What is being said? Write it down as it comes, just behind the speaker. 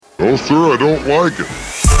No, sir, I don't like it.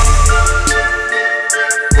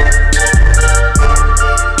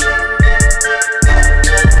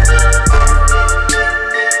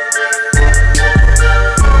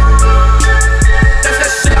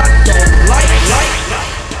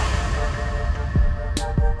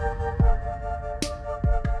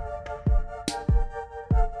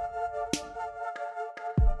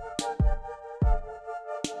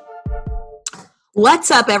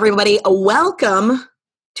 What's up, everybody? Welcome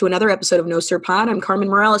to another episode of No Sir Pod. I'm Carmen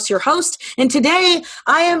Morales, your host, and today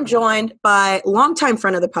I am joined by longtime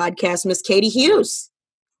friend of the podcast, Miss Katie Hughes.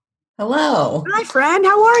 Hello. Hi, friend.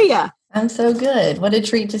 How are you? I'm so good. What a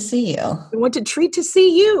treat to see you. What a treat to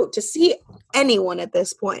see you, to see anyone at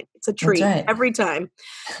this point. It's a treat every time.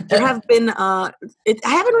 There have been, I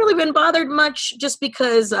haven't really been bothered much just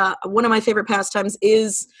because one of my favorite pastimes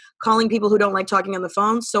is calling people who don't like talking on the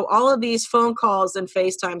phone. So all of these phone calls and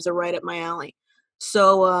FaceTimes are right up my alley.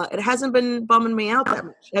 So it hasn't been bumming me out that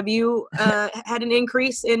much. Have you had an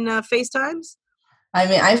increase in FaceTimes? I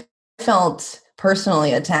mean, I felt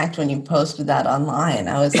personally attacked when you posted that online.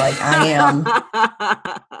 I was like, I am.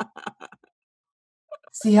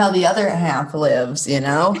 See how the other half lives, you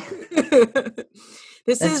know?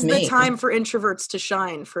 This is the time for introverts to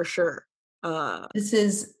shine, for sure. This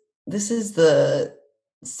is the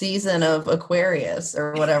season of Aquarius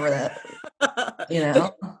or whatever that, you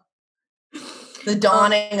know? The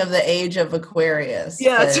dawning of the age of Aquarius.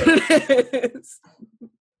 Yeah, that's what it is.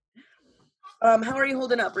 How are you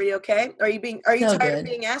holding up? Are you okay? Are you tired of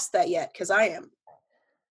being asked that yet? Because I am.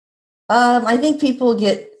 I think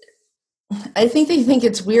they think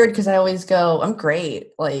it's weird because I always go, I'm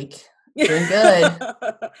great, like, doing good.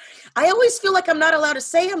 I always feel like I'm not allowed to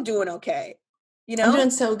say I'm doing okay. You know? I'm doing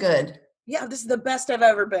so good. Yeah, this is the best I've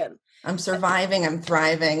ever been. I'm surviving. I'm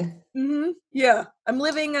thriving. Mm-hmm. Yeah, I'm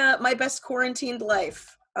living my best quarantined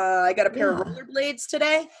life. I got a pair of rollerblades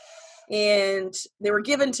today, and they were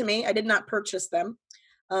given to me. I did not purchase them.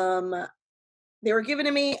 They were given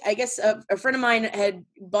to me. I guess a friend of mine had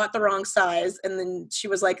bought the wrong size, and then she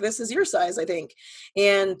was like, "This is your size, I think."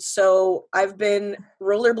 And so I've been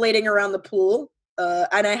rollerblading around the pool,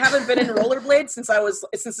 and I haven't been in rollerblades since it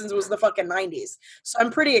was the fucking 90s. So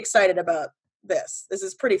I'm pretty excited about this. This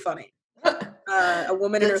is pretty funny. A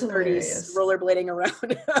woman in her 30s rollerblading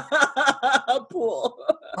around a pool.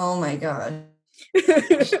 Oh my god.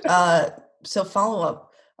 So follow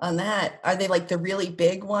up on that. Are they like the really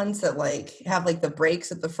big ones that like have like the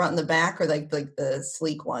brakes at the front and the back, or like the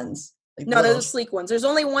sleek ones? Like no, they're the sleek ones. There's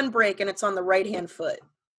only one brake and it's on the right hand foot.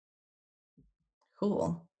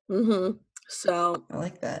 Cool. Mm-hmm. So I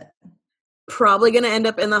like that. Probably gonna end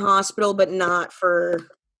up in the hospital, but not for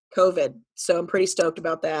COVID. So I'm pretty stoked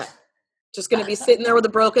about that. Just going to be sitting there with a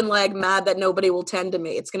broken leg, mad that nobody will tend to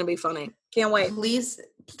me. It's going to be funny. Can't wait. Please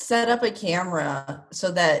set up a camera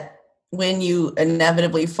so that when you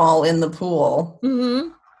inevitably fall in the pool,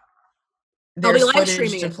 there's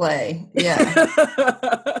footage to play. Yeah.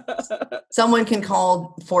 Someone can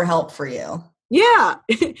call for help for you. Yeah.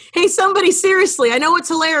 Hey, somebody, seriously, I know it's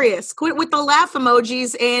hilarious. Quit with the laugh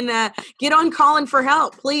emojis and get on calling for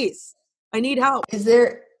help, please. I need help.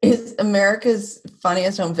 Is America's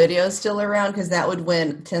Funniest Home Videos still around? Because that would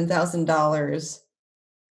win $10,000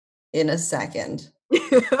 in a second.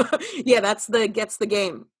 Yeah, gets the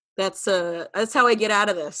game. That's how I get out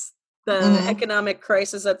of this. The economic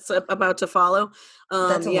crisis that's about to follow.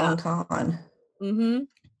 That's a long con. Mm-hmm.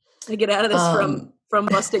 I get out of this from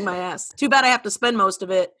busting my ass. Too bad I have to spend most of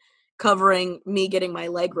it covering me getting my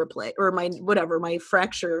leg replaced or my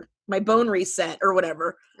fracture, my bone reset or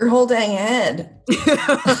whatever. Your whole dang head.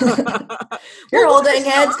 Your whole dang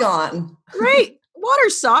head's gone. Great.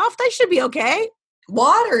 Water's soft. I should be okay.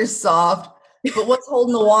 Water's soft, but what's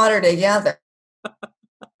holding the water together?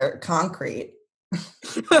 Concrete.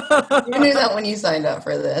 You knew that when you signed up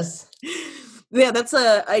for this. Yeah,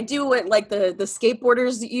 I do what like the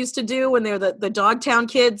skateboarders used to do when they're the Dogtown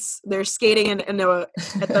kids. They're skating at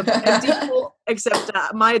the empty pool, except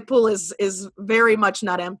my pool is very much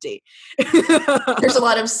not empty. There's a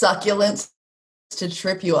lot of succulents to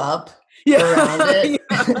trip you up around it.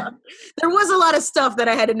 Yeah. There was a lot of stuff that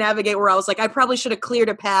I had to navigate where I was like, I probably should have cleared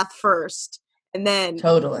a path first. And then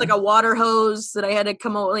like a water hose that I had to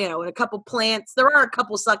come over, and a couple plants. There are a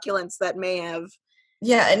couple succulents that may have.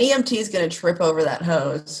 Yeah, an EMT is going to trip over that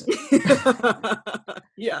hose.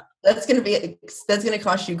 Yeah. That's going to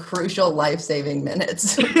cost you crucial life-saving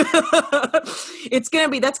minutes. That's going to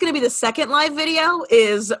be the second live video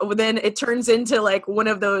is then it turns into like one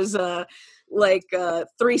of those the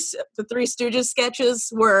Three Stooges sketches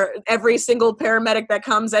where every single paramedic that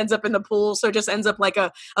comes ends up in the pool. So it just ends up like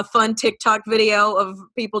a fun TikTok video of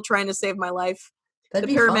people trying to save my life. That'd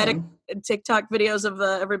The be paramedic fun. TikTok videos of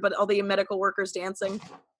everybody, all the medical workers dancing.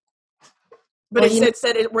 But Well, it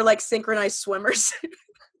said we're like synchronized swimmers.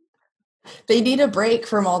 They need a break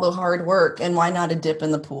from all the hard work, and why not a dip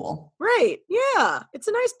in the pool? Right. Yeah. It's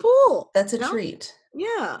a nice pool. That's a treat.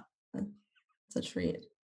 Yeah. It's a treat.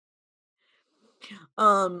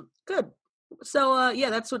 Good. So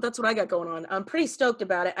yeah, that's what I got going on. I'm pretty stoked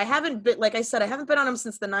about it. I haven't been, like I said, I haven't been on them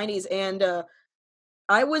since the 90s, and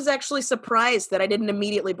I was actually surprised that I didn't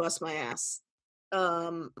immediately bust my ass.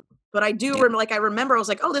 But I do I remember I was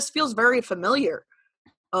like, oh, this feels very familiar.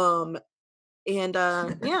 Yeah.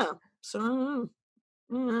 So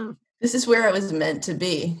this is where I was meant to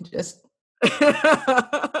be. Just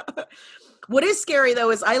what is scary though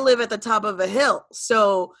is I live at the top of a hill,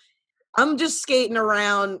 so I'm just skating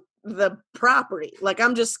around the property. Like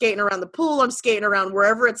I'm just skating around the pool. I'm skating around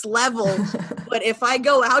wherever it's level. But if I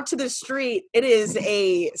go out to the street, it is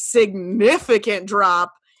a significant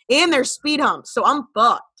drop, and there's speed humps. So I'm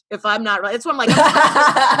fucked if I'm not right. That's why I'm like,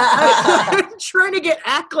 I'm trying to get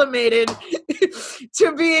acclimated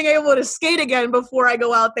to being able to skate again before I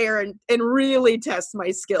go out there and really test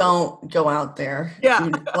my skills. Don't go out there. Yeah.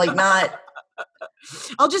 Like not.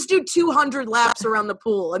 I'll just do 200 laps around the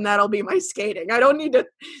pool, and that'll be my skating. I don't need to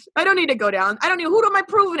go down. I don't need. Who am I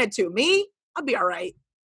proving it to? Me? I'll be all right.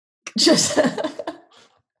 Just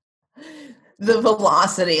the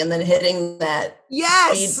velocity and then hitting that.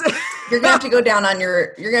 Yes. Speed. You're gonna have to go down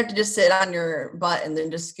you're gonna have to just sit on your butt and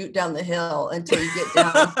then just scoot down the hill until you get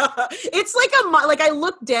down. It's like I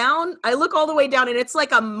look all the way down, and it's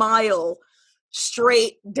like a mile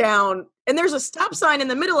straight down, and there's a stop sign in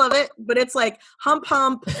the middle of it, but it's like hump,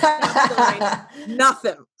 sign,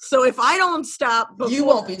 nothing. So if I don't stop you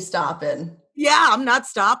won't be stopping. Yeah, I'm not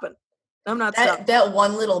stopping. Stopping. That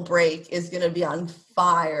one little break is gonna be on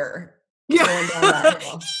fire. Yeah. Going down that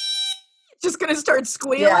hill. Just gonna start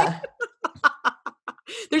squealing. Yeah.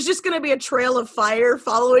 There's just gonna be a trail of fire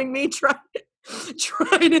following me trying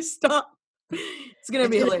to stop. It's gonna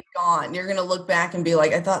be gone. You're gonna look back and be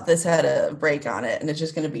like, I thought this had a break on it, and it's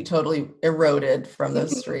just gonna be totally eroded from the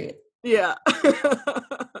street. Yeah.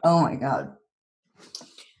 Oh my God.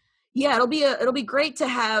 Yeah, it'll be great to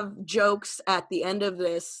have jokes at the end of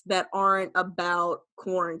this that aren't about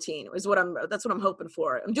quarantine. That's what I'm hoping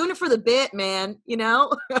for. I'm doing it for the bit, man, you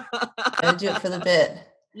know? Gotta do it for the bit.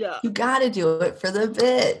 Yeah. You gotta do it for the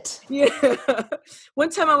bit. Yeah. One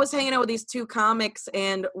time I was hanging out with these two comics,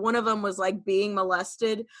 and one of them was like being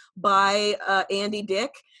molested by Andy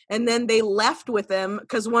Dick. And then they left with him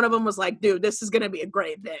because one of them was like, dude, this is going to be a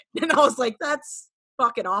great bit. And I was like, that's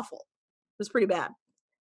fucking awful. It was pretty bad.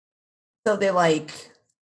 So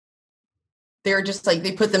they're just like,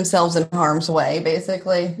 they put themselves in harm's way,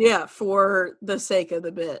 basically. Yeah, for the sake of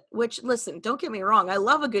the bit. Which, listen, don't get me wrong. I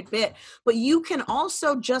love a good bit. But you can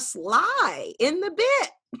also just lie in the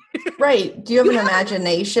bit. Right. Do you have an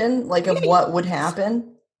imagination, like, of what would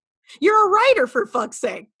happen? You're a writer, for fuck's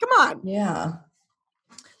sake. Come on. Yeah.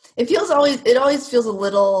 It always feels a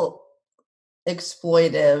little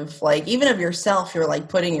exploitive. Like, even of yourself, you're, like,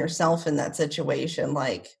 putting yourself in that situation,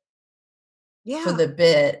 like, for the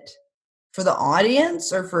bit. For the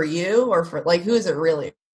audience, or for you, or for, like, who is it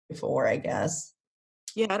really for, I guess?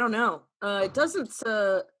 Yeah, I don't know. It doesn't,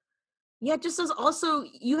 it just says also,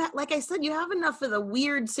 like I said, you have enough of the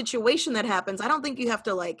weird situation that happens. I don't think you have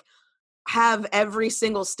to, like, have every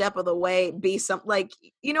single step of the way be like,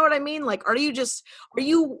 you know what I mean? Like, are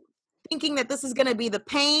you thinking that this is going to be the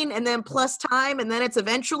pain and then plus time and then it's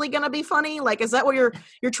eventually going to be funny? Like, is that what you're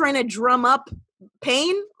trying to drum up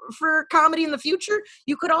pain for comedy in the future?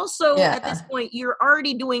 You could also, at this point, you're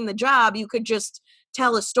already doing the job. You could just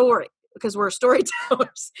tell a story because we're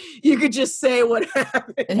storytellers. You could just say what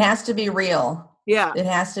happened. It has to be real. Yeah. It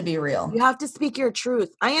has to be real. You have to speak your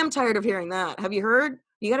truth. I am tired of hearing that. Have you heard?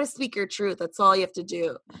 You got to speak your truth. That's all you have to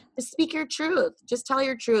do. Just speak your truth. Just tell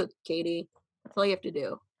your truth, Katie. That's all you have to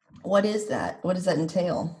do. What is that? What does that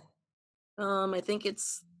entail? I think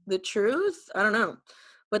it's the truth. I don't know.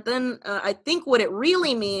 But then I think what it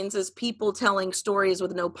really means is people telling stories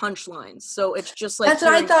with no punchlines. So it's just like... That's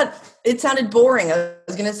what I thought. It sounded boring. I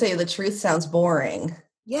was going to say the truth sounds boring.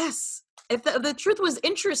 Yes. If the truth was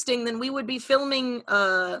interesting, then we would be filming...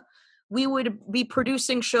 we would be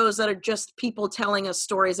producing shows that are just people telling us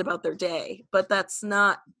stories about their day. But that's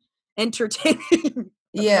not entertaining.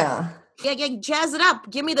 Yeah. Yeah, jazz it up.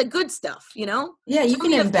 Give me the good stuff, you know? Yeah, you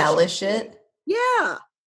can embellish it. Yeah.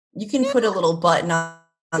 You can put a little button on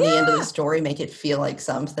the end of the story, make it feel like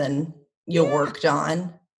something, you worked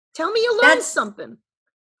on. Tell me you learned something.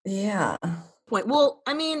 Yeah. Point. Well,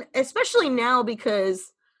 I mean, especially now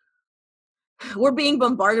because we're being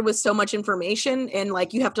bombarded with so much information and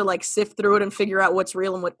like you have to like sift through it and figure out what's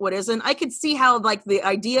real and what isn't. I could see how like the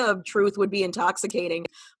idea of truth would be intoxicating,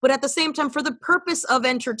 but at the same time, for the purpose of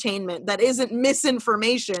entertainment that isn't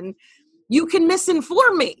misinformation, you can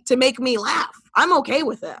misinform me to make me laugh. I'm okay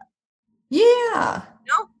with that. Yeah.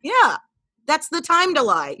 You know? Yeah. That's the time to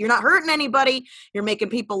lie. You're not hurting anybody. You're making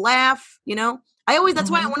people laugh, you know?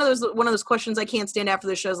 That's why one of those questions I can't stand after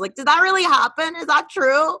the show is like, did that really happen? Is that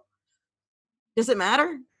true? Does it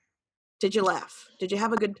matter? Did you laugh? Did you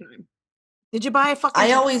have a good time? Did you buy a fucking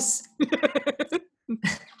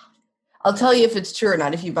I'll tell you if it's true or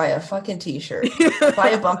not if you buy a fucking t-shirt. Buy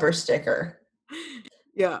a bumper sticker.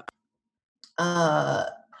 Yeah. I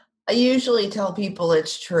usually tell people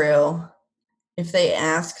it's true if they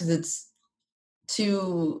ask because it's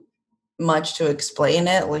too much to explain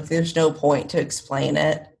it. Like there's no point to explain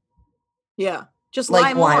it. Yeah. Just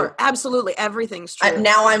lie more. Absolutely. Everything's true.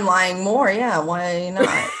 Now I'm lying more. Yeah. Why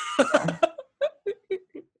not? Yeah.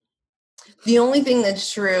 The only thing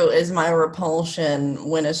that's true is my repulsion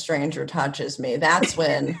when a stranger touches me. That's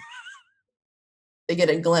when they get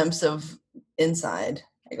a glimpse of inside.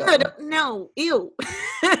 I go, no. Ew.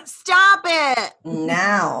 Stop it.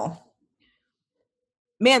 Now.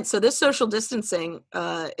 Man, so this social distancing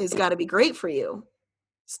has got to be great for you.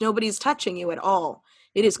 Nobody's touching you at all.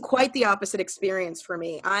 It is quite the opposite experience for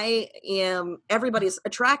me. Everybody's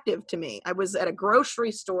attractive to me. I was at a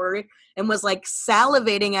grocery store and was like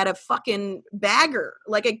salivating at a fucking bagger,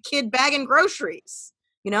 like a kid bagging groceries.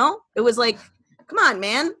 You know? It was like, come on,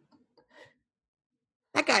 man.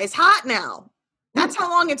 That guy's hot now. That's how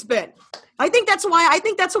long it's been. I think that's why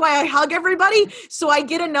I hug everybody. So I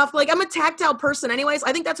get enough, like I'm a tactile person anyways.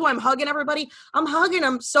 I think that's why I'm hugging everybody. I'm hugging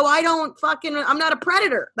them so I'm not a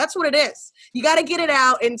predator. That's what it is. You got to get it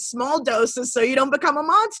out in small doses so you don't become a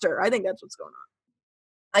monster. I think that's what's going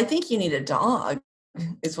on. I think you need a dog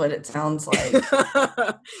is what it sounds like.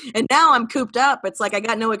 And now I'm cooped up. It's like, I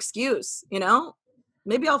got no excuse, you know,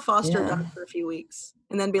 maybe I'll foster a dog for a few weeks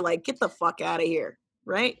and then be like, get the fuck out of here.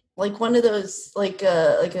 Right. Like one of those, like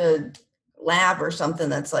a lab or something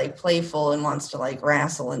that's like playful and wants to like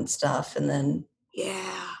wrestle and stuff. And then.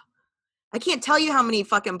 Yeah. I can't tell you how many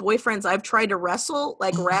fucking boyfriends I've tried to wrestle,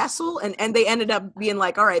 and they ended up being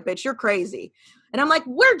like, all right, bitch, you're crazy. And I'm like,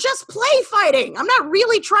 we're just play fighting. I'm not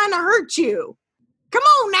really trying to hurt you. Come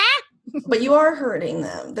on, Nat. But you are hurting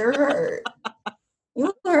them. They're hurt.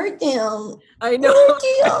 You hurt them. I know.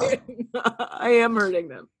 I am hurting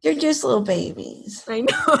them. They're just little babies. I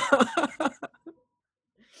know.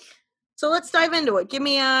 So let's dive into it. Give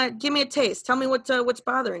me a taste. Tell me what's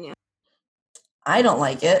bothering you. I don't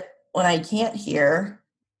like it when I can't hear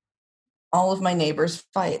all of my neighbors'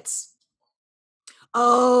 fights.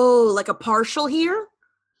 Oh, like a partial hear?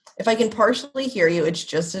 If I can partially hear you, it's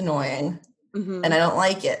just annoying. Mm-hmm. And I don't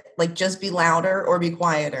like it. Like, just be louder or be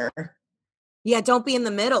quieter. Yeah, don't be in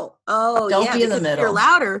the middle. Oh, don't be in the middle. If you're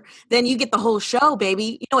louder, then you get the whole show,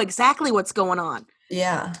 baby. You know exactly what's going on.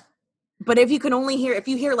 Yeah. But if you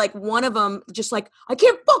hear like one of them just like, I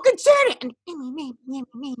can't fucking stand it. And,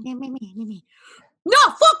 no,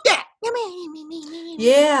 fuck that.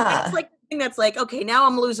 Yeah. It's like that's like, okay, now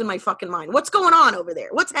I'm losing my fucking mind. What's going on over there?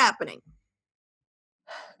 What's happening?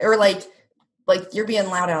 Or like you're being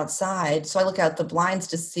loud outside, so I look out the blinds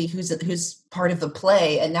to see who's part of the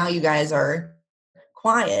play, and now you guys are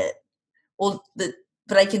quiet. Well, but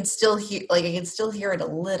I can still hear it a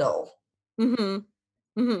little. Mm-hmm.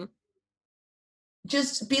 Mm-hmm.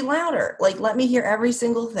 Just be louder. Like, let me hear every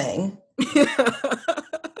single thing.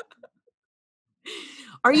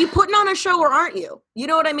 Are you putting on a show or aren't you? You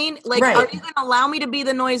know what I mean? Like, right. Are you going to allow me to be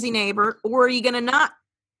the noisy neighbor, or are you going to not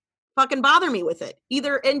fucking bother me with it?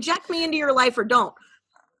 Either inject me into your life or don't,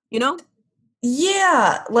 you know?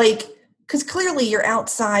 Yeah. Like, because clearly you're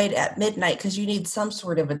outside at midnight because you need some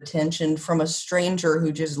sort of attention from a stranger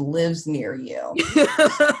who just lives near you.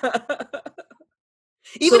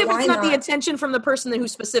 Even if it's not the attention from the person who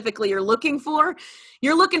specifically you're looking for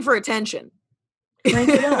attention. Crank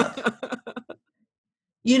it up.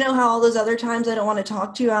 You know how all those other times I don't want to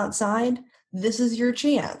talk to you outside? This is your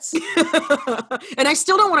chance. And I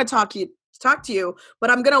still don't want to talk to you,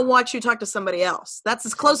 but I'm going to watch you talk to somebody else. That's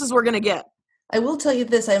as close as we're going to get. I will tell you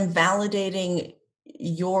this. I'm validating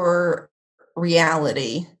your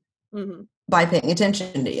reality by paying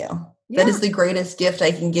attention to you. Yeah. That is the greatest gift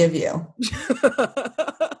I can give you.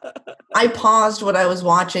 I paused what I was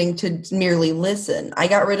watching to merely listen. I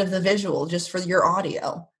got rid of the visual just for your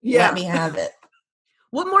audio. Yeah. Let me have it.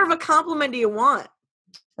 What more of a compliment do you want?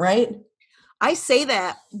 Right? I say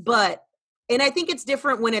that, but, and I think it's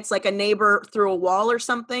different when it's like a neighbor through a wall or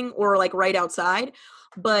something, or like right outside.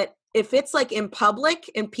 But if it's like in public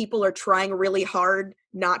and people are trying really hard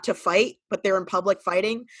not to fight, but they're in public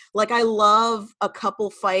fighting, like I love a couple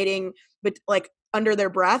fighting, but like under their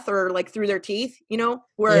breath or like through their teeth, you know,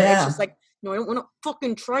 where it's just like, no, I don't want to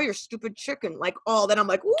fucking try your stupid chicken. Like, oh, then I'm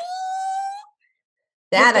like, ooh.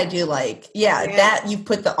 That I do like. Yeah, that you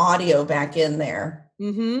put the audio back in there.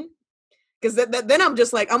 Mm-hmm. Because then I'm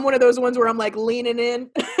just like, I'm one of those ones where I'm like leaning in.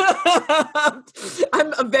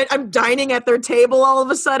 I'm dining at their table all of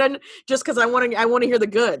a sudden just because I want to hear the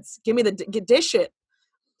goods. Give me dish it.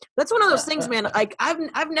 That's one of those things, man. Like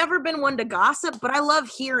I've never been one to gossip, but I love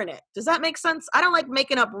hearing it. Does that make sense? I don't like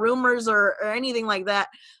making up rumors or anything like that.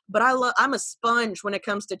 But I'm a sponge when it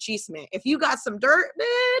comes to chisme. If you got some dirt,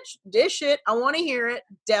 bitch, dish it. I want to hear it.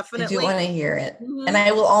 Definitely. I do want to hear it. Mm-hmm. And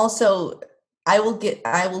I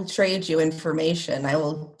will trade you information.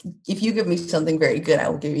 If you give me something very good, I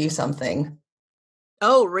will give you something.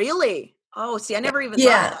 Oh, really? Oh, see, I never even thought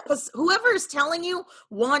of that. Because whoever is telling you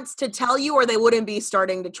wants to tell you, or they wouldn't be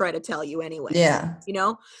starting to try to tell you anyway. Yeah. You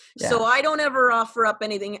know? Yeah. So I don't ever offer up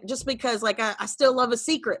anything just because like I still love a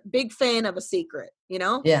secret. Big fan of a secret, you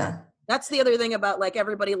know? Yeah. That's the other thing about like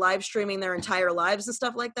everybody live streaming their entire lives and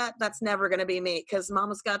stuff like that. That's never going to be me because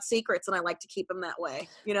mama's got secrets and I like to keep them that way,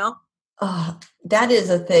 you know? That is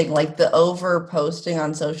a thing. Like the over posting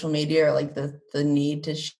on social media or like the need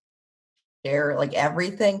to share like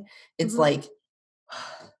everything. It's like,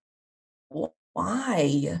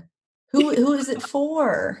 why? Who is it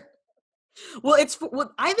for? Well,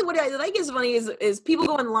 what I think is funny is people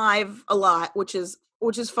going live a lot, which is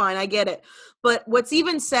fine. I get it. But what's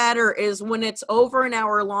even sadder is when it's over an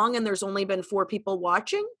hour long and there's only been 4 people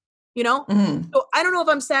watching, you know? Mm-hmm. So I don't know if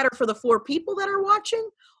I'm sadder for the 4 people that are watching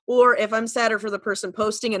or if I'm sadder for the person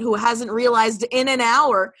posting it who hasn't realized in an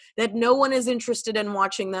hour that no one is interested in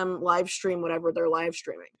watching them live stream whatever they're live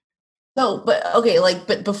streaming. No, but okay,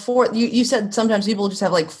 but before you said sometimes people just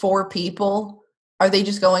have like 4 people. Are they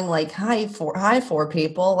just going like, hi 4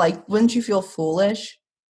 people? Like, wouldn't you feel foolish?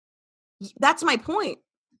 That's my point.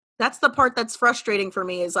 That's the part that's frustrating for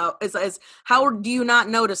me is how do you not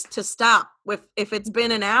notice to stop if it's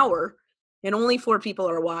been an hour and only 4 people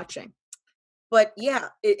are watching? But yeah,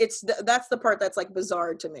 that's the part that's like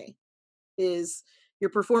bizarre to me is you're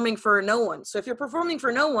performing for no one. So if you're performing for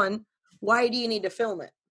no one, why do you need to film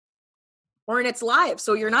it? Or and it's live,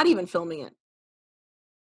 so you're not even filming it.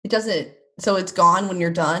 It doesn't. So it's gone when you're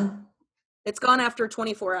done? It's gone after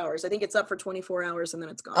 24 hours. I think it's up for 24 hours and then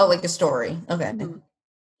it's gone. Oh, like a story. Okay. Mm-hmm.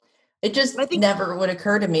 It just never would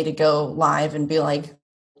occur to me to go live and be like,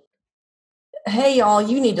 hey, y'all,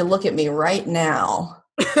 you need to look at me right now.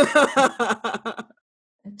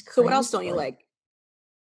 So what else don't you like?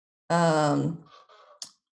 I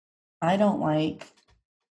don't like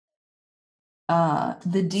the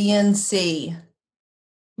DNC.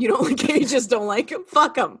 You don't like it? You just don't like him?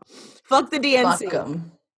 Fuck them. Fuck the DNC. Fuck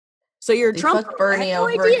them. So you're Trump. Fuck Bernie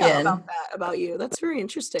over again. About you. That's very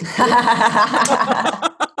interesting.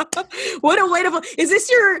 What a way to. Is this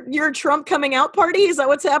your Trump coming out party? Is that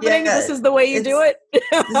what's happening? Yeah, this is the way you do it.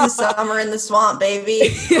 This is summer in the swamp, baby.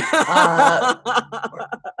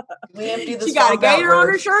 We empty the she got a gator on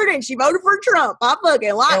her shirt and she voted for Trump. I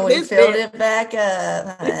fucking like this. We filled it back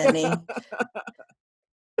up, honey.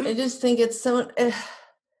 I just think it's so. It's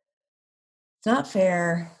not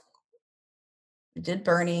fair. It did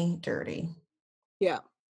Bernie dirty. Yeah.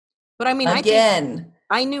 But I mean, again,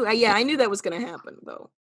 I knew that was going to happen though.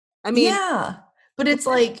 I mean, yeah, but it's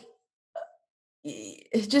like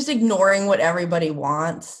just ignoring what everybody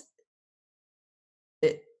wants.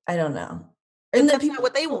 I don't know. And that's not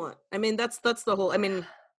what they want. I mean, that's the whole, I mean,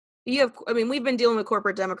 we've been dealing with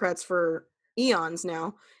corporate Democrats for eons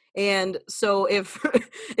now. And so if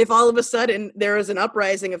all of a sudden there is an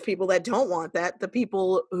uprising of people that don't want that, the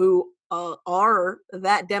people who are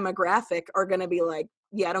that demographic are going to be like,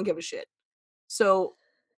 yeah, I don't give a shit. So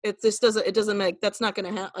that's not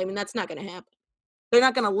going to happen. I mean, that's not going to happen. They're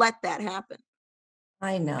not going to let that happen.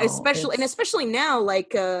 I know. Especially now,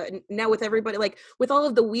 like now with everybody, like with all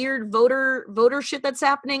of the weird voter shit that's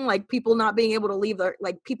happening, like people not being able to leave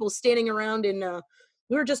like people standing around in,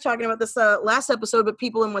 we were just talking about this last episode, but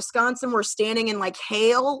people in Wisconsin were standing in like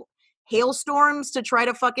hailstorms to try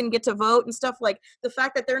to fucking get to vote and stuff. Like the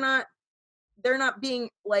fact that they're not being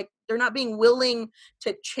willing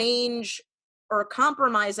to change or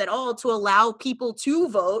compromise at all to allow people to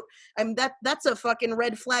vote. I mean, that's a fucking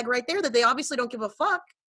red flag right there that they obviously don't give a fuck.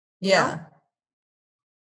 Yeah. Know?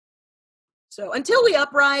 So until we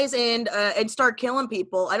uprise and start killing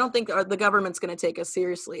people, I don't think the government's going to take us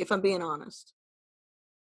seriously, if I'm being honest.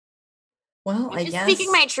 Well, I'm I just guess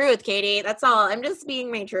speaking my truth, Katie. That's all. I'm just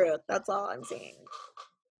speaking my truth. That's all I'm saying.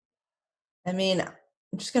 I mean,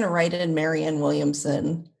 I'm just gonna write in Marianne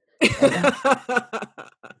Williamson and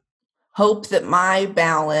hope that my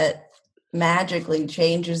ballot magically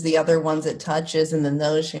changes the other ones it touches, and then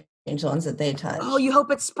those change the ones that they touch. Oh, you hope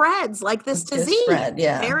it spreads like this disease. Spread,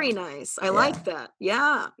 yeah. Very nice. I like that.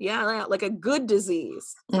 Yeah, like a good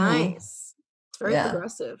disease. Nice. It's very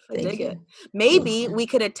progressive. I dig it. Maybe we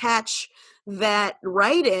could attach that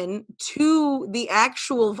write-in to the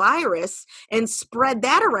actual virus and spread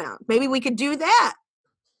that around. Maybe we could do that.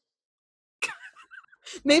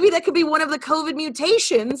 Maybe that could be one of the COVID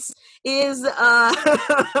mutations is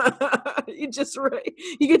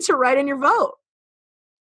you get to write in your vote.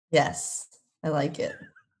 Yes, I like it.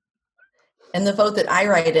 And the vote that I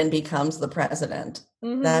write in becomes the president.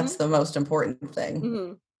 Mm-hmm. That's the most important thing.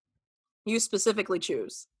 Mm-hmm. You specifically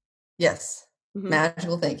choose. Yes. Mm-hmm.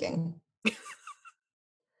 Magical thinking.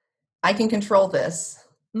 I can control this.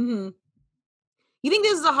 Mm-hmm. You think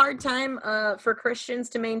this is a hard time for Christians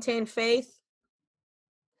to maintain faith?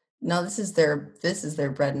 No, this is their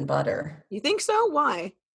bread and butter. You think so?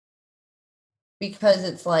 Why? Because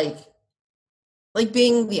it's like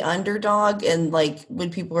being the underdog, and like when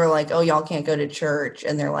people are like, "Oh, y'all can't go to church,"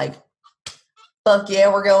 and they're like, "Fuck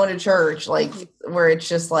yeah, we're going to church!" Like where it's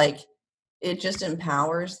just like it just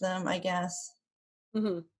empowers them, I guess.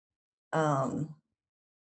 Mm-hmm.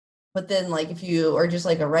 But then, like, if you are just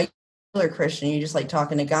like a regular Christian, you just like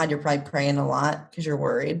talking to God, you're probably praying a lot because you're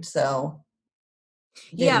worried. So,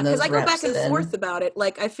 yeah, because I go back and forth about it.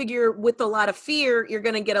 Like, I figure with a lot of fear, you're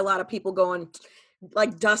going to get a lot of people going,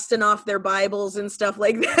 like, dusting off their Bibles and stuff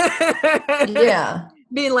like that. Yeah.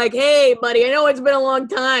 Being like, hey, buddy, I know it's been a long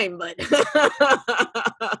time, but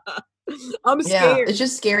I'm scared. Yeah, it's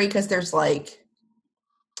just scary because there's like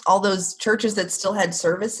all those churches that still had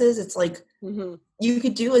services. It's like you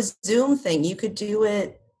could do a Zoom thing. You could do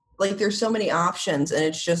it. Like, there's so many options, and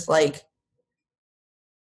it's just like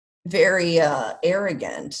very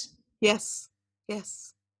arrogant. Yes,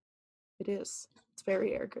 it is. It's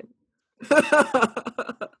very arrogant.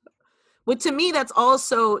 Well, to me, that's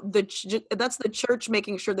also that's the church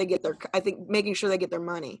making sure they get making sure they get their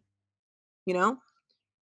money. You know?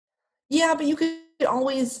 Yeah, but you could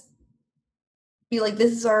always be like,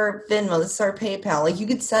 this is our Venmo, this is our PayPal. Like, you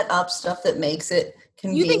could set up stuff that makes it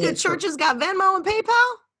convenient. You think the church has got Venmo and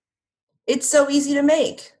PayPal? It's so easy to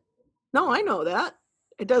make. No, I know that.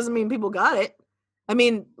 It doesn't mean people got it. I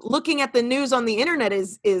mean, looking at the news on the internet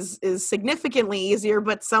is significantly easier,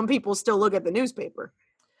 but some people still look at the newspaper.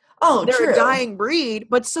 Oh, they're true. a dying breed,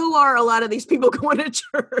 but so are a lot of these people going to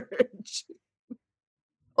church.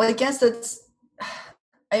 Well, I guess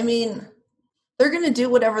I mean, they're going to do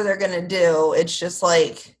whatever they're going to do. It's just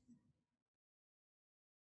like,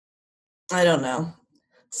 I don't know.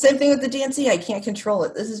 Same thing with the DNC. I can't control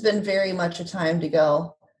it. This has been very much a time to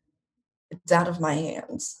go, it's out of my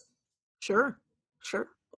hands. Sure.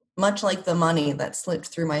 Much like the money that slipped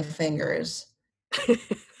through my fingers.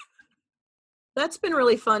 That's been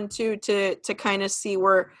really fun too, to kind of see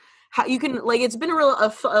how you can, like, it's been a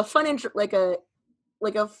fun,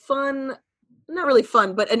 not really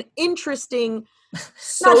fun, but an interesting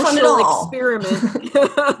social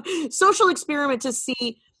experiment. Social experiment to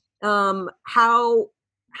see how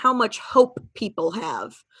much hope people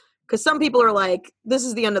have. Because some people are like, this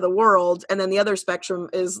is the end of the world, and then the other side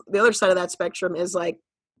of that spectrum is like,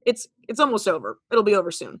 it's almost over. It'll be over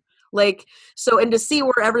soon. Like, so, and to see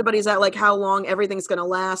where everybody's at, like how long everything's going to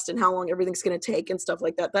last and how long everything's going to take and stuff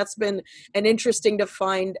like that. That's been an interesting to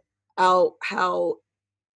find out how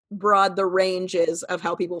broad the range is of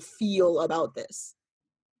how people feel about this,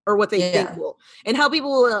 or what they think will, and how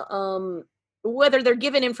people, whether they're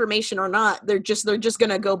given information or not, they're just going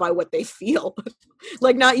to go by what they feel.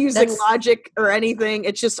 Like, not using logic or anything.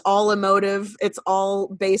 It's just all emotive. It's all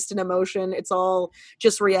based in emotion. It's all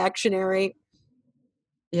just reactionary.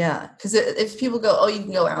 Yeah, because if people go, oh, you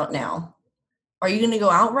can go out now, are you going to go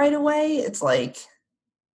out right away? It's like,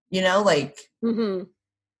 like,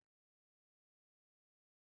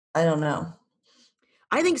 I don't know.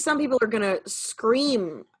 I think some people are going to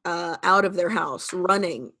scream out of their house,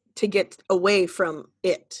 running to get away from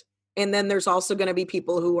it. And then there's also going to be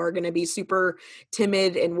people who are going to be super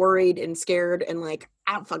timid and worried and scared and like,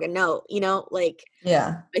 I don't fucking know, like,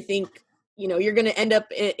 yeah, I think, you're going to end up,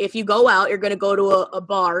 if you go out, you're going to go to a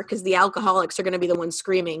bar because the alcoholics are going to be the ones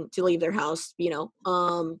screaming to leave their house,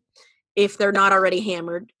 if they're not already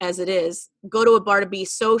hammered as it is. Go to a bar to be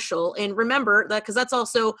social, and remember that, because that's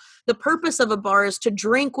also the purpose of a bar, is to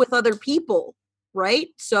drink with other people, right?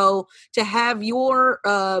 So to have your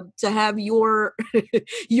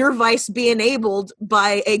your vice be enabled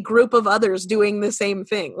by a group of others doing the same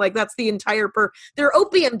thing, like that's the entire they're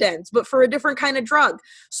opium dens but for a different kind of drug.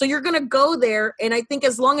 So you're going to go there, and I think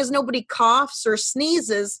as long as nobody coughs or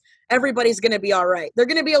sneezes, everybody's going to be all right. They're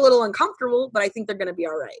going to be a little uncomfortable, but I think they're going to be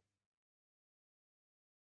all right.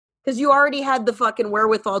 Because you already had the fucking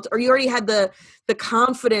wherewithal, or you already had the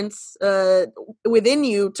confidence within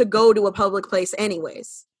you to go to a public place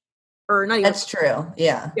anyways. Or not even. That's true.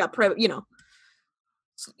 Yeah. Yeah, you know.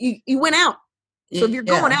 You went out. So if you're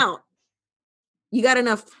going out, you got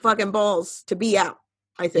enough fucking balls to be out,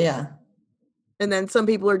 I think. Yeah. And then some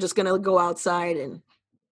people are just going to go outside and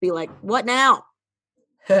be like, what now?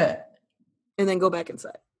 And then go back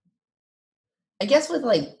inside. I guess with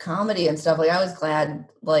like comedy and stuff, like I was glad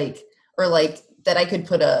that I could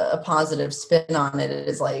put a positive spin on it. It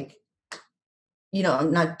is like, you know,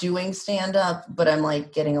 I'm not doing stand up, but I'm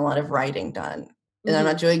like getting a lot of writing done. And I'm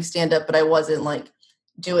not doing stand up, but I wasn't like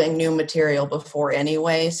doing new material before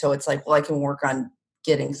anyway. So it's like, well, I can work on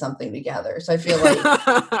getting something together. So I feel like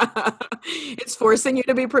it's forcing you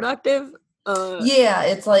to be productive. Yeah,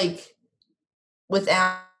 it's like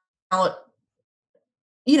without all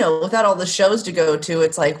the shows to go to,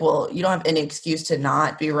 it's like, well, you don't have any excuse to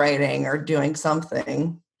not be writing or doing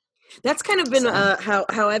something. That's kind of been how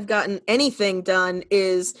I've gotten anything done.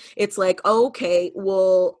 Is it's like, oh, okay,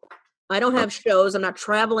 well, I don't have shows, I'm not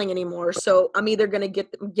traveling anymore, so I'm either going to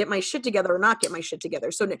get my shit together or not get my shit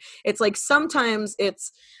together. So it's like sometimes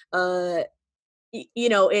it's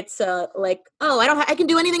it's like, oh, I can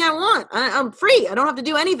do anything I want. I'm free. I don't have to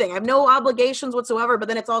do anything. I have no obligations whatsoever. But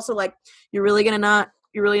then it's also like, you're really going to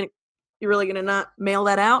not mail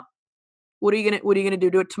that out? What are you gonna do?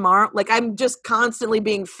 Do it tomorrow? Like, I'm just constantly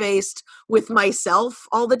being faced with myself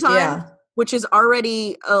all the time, which is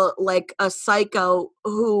already like a psycho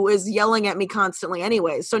who is yelling at me constantly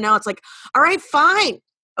anyway. So now it's like, all right, fine.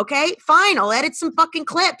 Okay, fine. I'll edit some fucking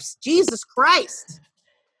clips. Jesus Christ.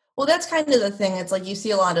 Well, that's kind of the thing. It's like you see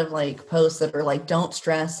a lot of like posts that are like, don't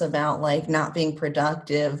stress about like not being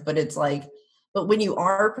productive, but it's like, but when you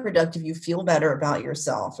are productive, you feel better about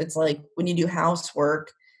yourself. It's like when you do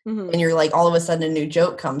housework and you're like, all of a sudden a new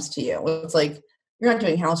joke comes to you. It's like, you're not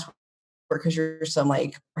doing housework because you're some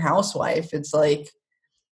like housewife. It's like,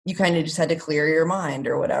 you kind of just had to clear your mind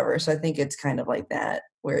or whatever. So I think it's kind of like that,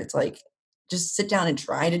 where it's like, just sit down and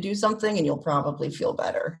try to do something and you'll probably feel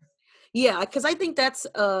better. Yeah, because I think that's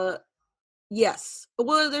yes.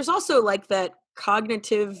 Well, there's also like that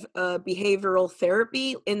cognitive behavioral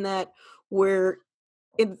therapy, in that where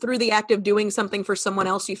through the act of doing something for someone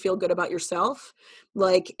else, you feel good about yourself.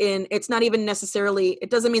 Like, it's not even necessarily, it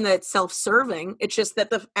doesn't mean that it's self-serving. It's just that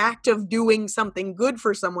the act of doing something good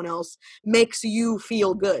for someone else makes you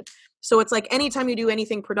feel good. So it's like anytime you do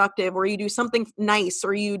anything productive, or you do something nice,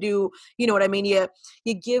 or you do, you know what I mean? You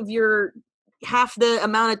give your half the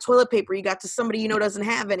amount of toilet paper you got to somebody you know doesn't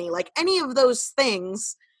have any. Like, any of those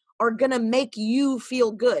things are going to make you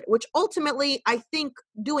feel good, which ultimately I think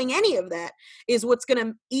doing any of that is what's going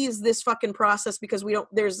to ease this fucking process, because we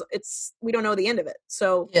don't know the end of it.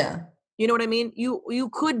 So yeah, you know what I mean?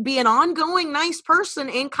 You could be an ongoing nice person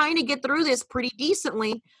and kind of get through this pretty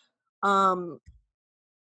decently. And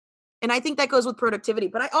I think that goes with productivity,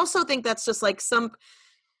 but I also think that's just like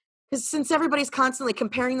because since everybody's constantly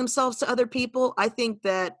comparing themselves to other people, I think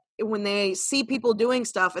that when they see people doing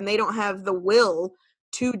stuff and they don't have the will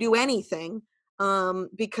to do anything,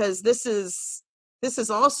 because this is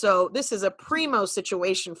a primo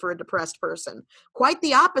situation for a depressed person. Quite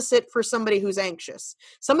the opposite for somebody who's anxious.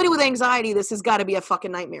 Somebody with anxiety, this has got to be a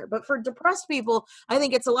fucking nightmare. But for depressed people, I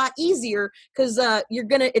think it's a lot easier, because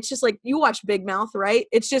it's just like, you watch Big Mouth, right?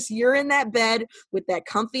 It's just, you're in that bed with that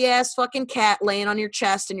comfy ass fucking cat laying on your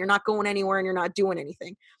chest, and you're not going anywhere and you're not doing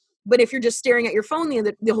anything. But if you're just staring at your phone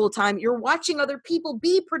the whole time, you're watching other people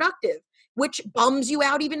be productive, which bums you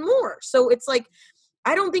out even more. So it's like,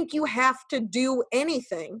 I don't think you have to do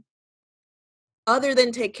anything other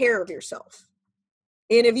than take care of yourself.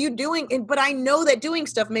 And if but I know that doing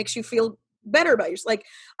stuff makes you feel better about yourself. Like,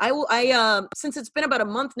 I since it's been about a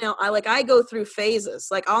month now, I go through phases.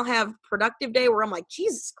 Like, I'll have productive day where I'm like,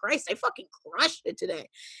 Jesus Christ, I fucking crushed it today.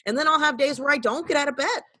 And then I'll have days where I don't get out of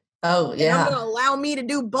bed. Oh, yeah. And I'm going to allow me to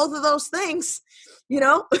do both of those things, you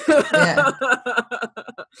know? Yeah.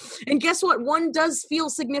 And guess what? One does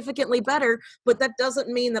feel significantly better, but that doesn't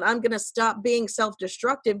mean that I'm going to stop being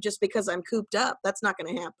self-destructive just because I'm cooped up. That's not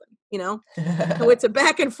going to happen, you know? So it's a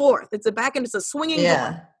back and forth. It's a swinging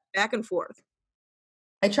door. back and forth.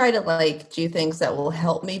 I try to like do things that will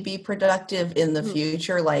help me be productive in the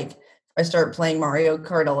future. Like I start playing Mario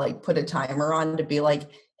Kart, I'll like put a timer on to be like,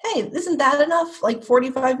 hey, isn't that enough? Like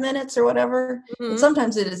 45 minutes or whatever. And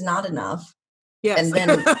sometimes it is not enough. Yes. And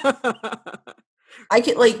then I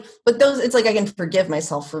can like, but those, it's like I can forgive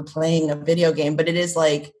myself for playing a video game, but it is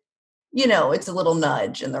like, you know, it's a little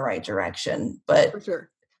nudge in the right direction. But for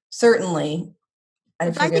sure. certainly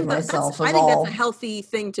I forgive myself of I think all that's a healthy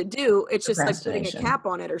thing to do. It's just like putting a cap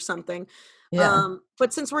on it or something. Yeah.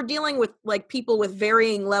 But since we're dealing with like people with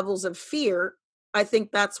varying levels of fear, I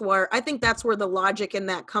think that's where the logic in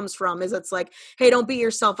that comes from, is it's like, hey, don't beat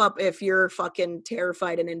yourself up if you're fucking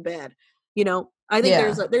terrified and in bed. You know, I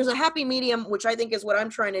think there's a happy medium, which I think is what I'm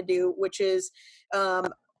trying to do, which is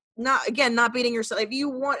not beating yourself. If you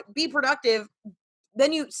want be productive,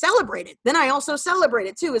 then you celebrate it. Then I also celebrate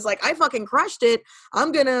it too. It's like, I fucking crushed it.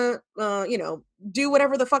 I'm gonna do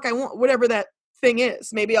whatever the fuck I want, whatever that thing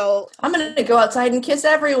is. Maybe I'm gonna go outside and kiss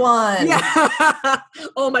everyone. Yeah.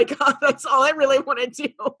 Oh my God, that's all I really want to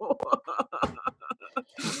do.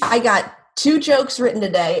 I got 2 jokes written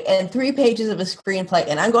today and 3 pages of a screenplay,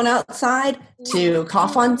 and I'm going outside to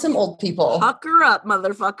cough on some old people. Pucker up,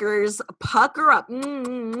 motherfuckers. Pucker up.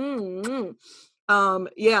 Mm-hmm.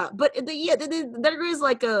 Yeah, but there is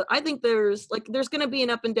like I think there's going to be an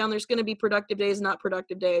up and down. There's going to be productive days, not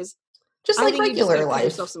productive days. Just like regular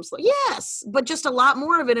life. Yes, but just a lot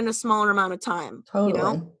more of it in a smaller amount of time. Totally. You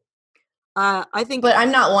know? I think. But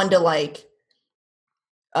I'm not one to like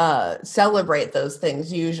celebrate those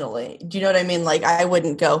things usually. Do you know what I mean? Like I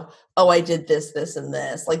wouldn't go, oh, I did this, this, and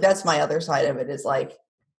this. Like that's my other side of it, is like,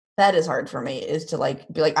 that is hard for me, is to like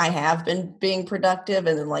be like, I have been being productive,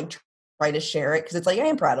 and then like try to share it, because it's like I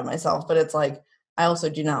am proud of myself, but it's like I also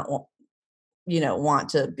do not want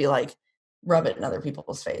to be like rub it in other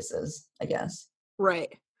people's faces, I guess.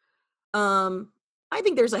 Right. I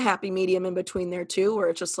think there's a happy medium in between there too, where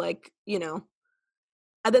it's just like,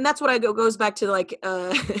 and then that's what goes back to like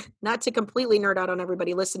not to completely nerd out on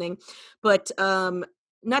everybody listening, but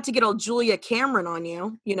not to get all Julia Cameron on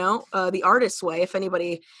you, The Artist's Way. If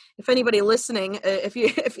anybody listening,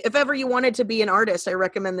 if ever you wanted to be an artist, I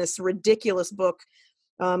recommend this ridiculous book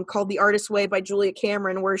called The Artist's Way by Julia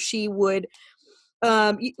Cameron, where she would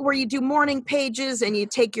where you do morning pages and you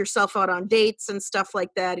take yourself out on dates and stuff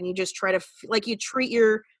like that, and you just try to you treat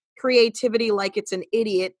your creativity like it's an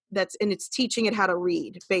idiot and it's teaching it how to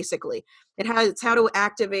read. Basically, it's how to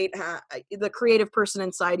activate the creative person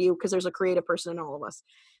inside you, because there's a creative person in all of us.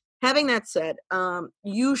 Having that said,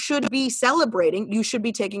 you should be celebrating. You should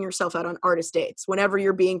be taking yourself out on artist dates whenever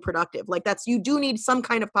you're being productive. Like you do need some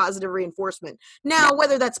kind of positive reinforcement. Now,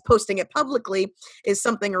 whether that's posting it publicly is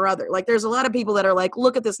something or other. Like there's a lot of people that are like,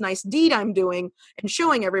 look at this nice deed I'm doing and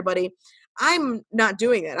showing everybody. I'm not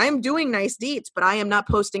doing that. I'm doing nice deeds, but I am not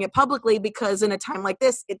posting it publicly, because in a time like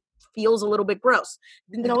this, it feels a little bit gross.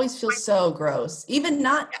 It always feels so gross. Even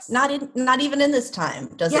not even in this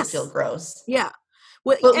time does it feel gross. Yeah.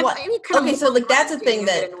 Well, so like that's a thing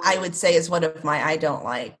that I would say is one of my I don't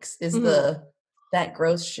likes, is that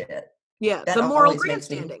gross shit. Yeah, the moral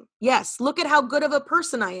grandstanding. Yes, look at how good of a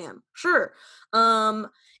person I am. Sure, and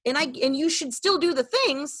you should still do the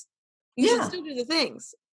things. You should still do the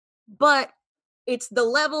things, but it's the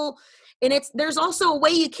level, and there's also a way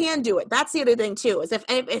you can do it. That's the other thing too. Is if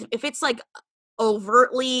it's like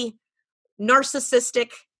overtly narcissistic,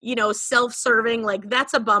 self-serving, like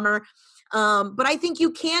that's a bummer. But I think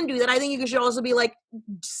you can do that. I think you should also be like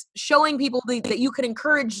showing people that you can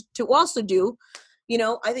encourage to also do.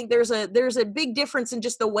 I think there's a big difference in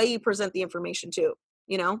just the way you present the information too.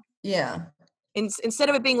 Yeah. Instead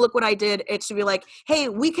of it being, look what I did, it should be like, hey,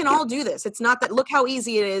 we can all do this. It's not that, look how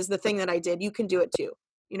easy it is, the thing that I did, you can do it too.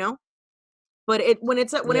 But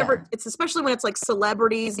it's especially when it's like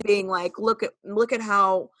celebrities being like, look at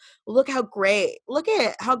how great,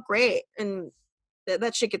 and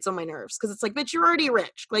that shit gets on my nerves, because it's like, bitch, you're already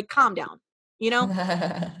rich. Like, calm down.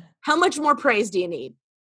 How much more praise do you need?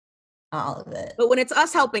 All of it. But when it's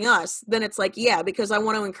us helping us, then it's like, yeah, because I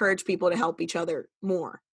want to encourage people to help each other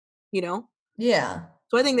more. Yeah.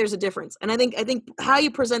 So I think there's a difference, and I think how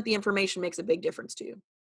you present the information makes a big difference to you.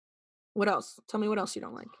 What else? Tell me what else you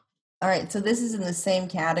don't like. All right, so this is in the same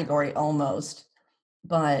category almost,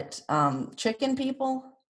 but chicken people.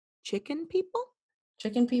 Chicken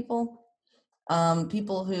people.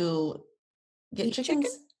 People who get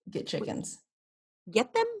chickens. Get chickens.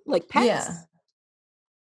 Get them like pets. Yeah.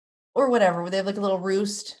 Or whatever. They have like a little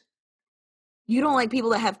roost. You don't like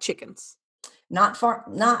people that have chickens. Not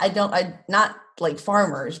like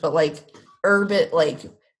farmers, but like urban, like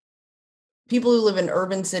people who live in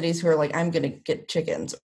urban cities who are like, I'm going to get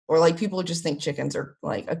chickens, or like people just think chickens are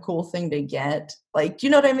like a cool thing to get. Like, do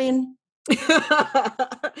you know what I mean?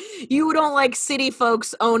 You don't like city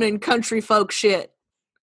folks owning country folk shit.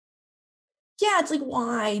 Yeah, it's like,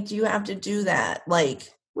 why do you have to do that?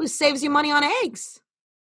 Like, Well, it saves you money on eggs.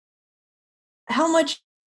 how much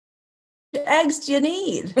eggs do you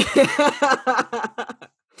need?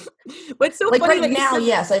 What's so Like funny right that you now, said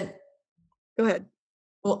yes. Go ahead.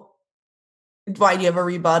 Well, why do you have a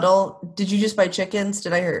rebuttal? Did you just buy chickens?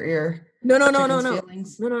 Did I hurt your No.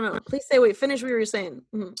 feelings? No. Please say, wait, finish what you were saying.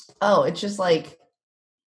 Mm-hmm. Oh, it's just like,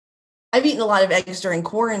 I've eaten a lot of eggs during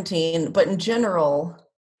quarantine, but in general,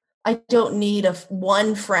 I don't need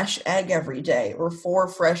one fresh egg every day or 4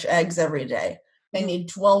 fresh eggs every day. I need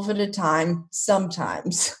 12 at a time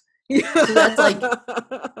sometimes. So that's like,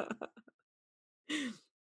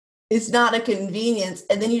 it's not a convenience.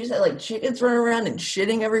 And then you just have like chickens running around and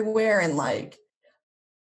shitting everywhere. And like,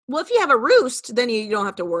 well, if you have a roost, then you don't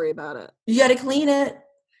have to worry about it. you got to clean it.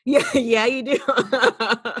 Yeah, you do.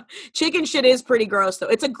 Chicken shit is pretty gross, though.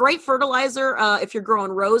 It's a great fertilizer if you're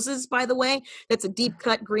growing roses, by the way. That's a deep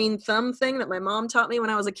cut green thumb thing that my mom taught me when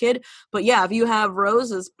I was a kid. But yeah, if you have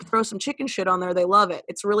roses, throw some chicken shit on there. They love it.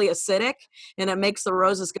 It's really acidic, and it makes the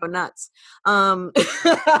roses go nuts.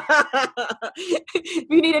 If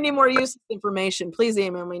you need any more useful information, please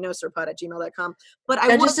email me, nosirpod@gmail.com. But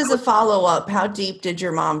just as a follow-up, how deep did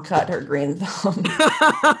your mom cut her green thumb?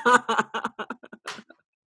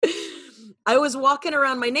 I was walking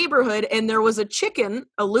around my neighborhood and there was a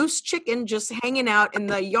loose chicken just hanging out in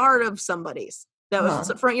the yard of somebody's. That was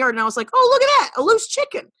the front yard. And I was like, oh, look at that, a loose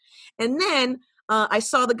chicken. And then I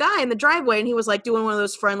saw the guy in the driveway and he was like doing one of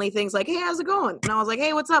those friendly things like, hey, how's it going? And I was like,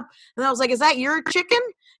 hey, what's up? And I was like, is that your chicken?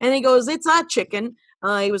 And he goes, it's a chicken.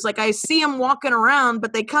 He was like, I see him walking around,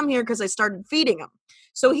 but they come here because I started feeding them.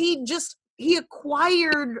 So he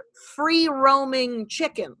acquired free roaming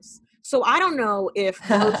chickens. So I don't know if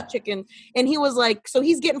those chickens, and he was like, so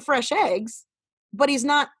he's getting fresh eggs, but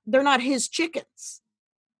they're not his chickens.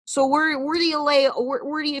 So where do you lay,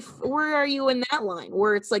 where are you in that line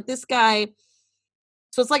where it's like this guy,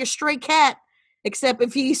 so it's like a stray cat, except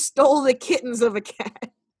if he stole the kittens of a cat,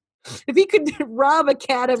 if he could rob a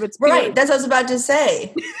cat of its parent. Right, that's what I was about to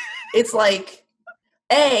say. It's like,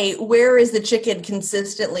 where is the chicken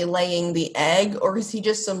consistently laying the egg, or is he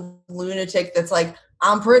just some lunatic that's like,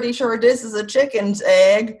 I'm pretty sure this is a chicken's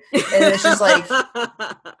egg, and it's just like,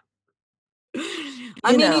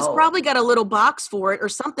 I mean, he's probably got a little box for it or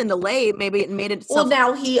something to lay. Maybe it made it. Well,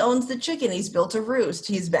 now he owns the chicken. He's built a roost.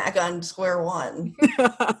 He's back on square one.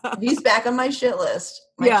 He's back on my shit list.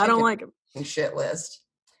 I don't like him. Shit list.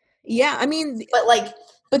 Yeah, I mean,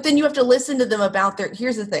 but then you have to listen to them about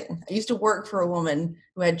here's the thing. I used to work for a woman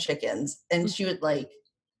who had chickens, and she would like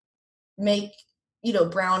make,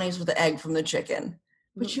 brownies with the egg from the chicken.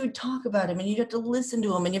 But she would talk about him, and you'd have to listen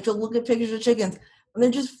to him, and you have to look at pictures of chickens, and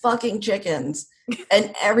they're just fucking chickens.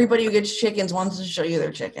 And everybody who gets chickens wants to show you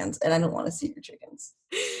their chickens, and I don't want to see your chickens.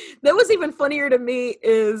 That was even funnier to me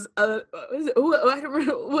is I don't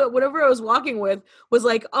remember, whatever I was walking with was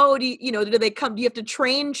like, oh, do they come? Do you have to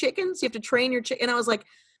train chickens? You have to train your chicken. And I was like,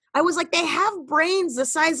 they have brains the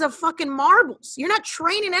size of fucking marbles. You're not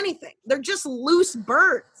training anything. They're just loose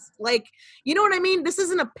birds. Like, you know what I mean? This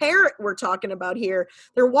isn't a parrot we're talking about here.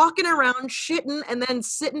 They're walking around, shitting, and then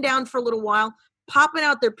sitting down for a little while, popping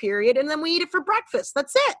out their period, and then we eat it for breakfast.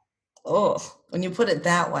 That's it. Oh, when you put it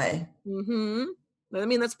that way. Mm-hmm. I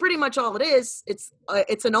mean, that's pretty much all it is.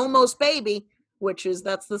 It's an almost baby,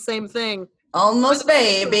 that's the same thing. Almost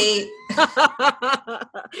baby. I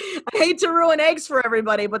hate to ruin eggs for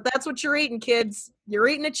everybody, but that's what you're eating, kids. You're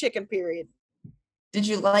eating a chicken, period. Did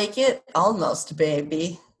you like it? Almost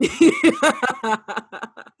baby.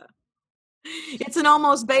 It's an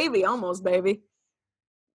almost baby.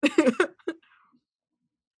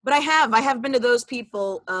 But I have been to those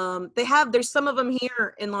people. There's some of them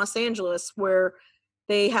here in Los Angeles where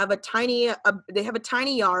they have a tiny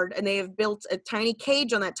yard, and they have built a tiny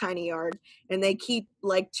cage on that tiny yard, and they keep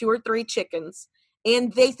like 2 or 3 chickens,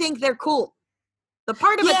 and they think they're cool. The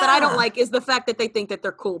part of it that I don't like is the fact that they think that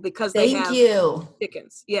they're cool because they have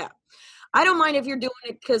chickens. Yeah. I don't mind if you're doing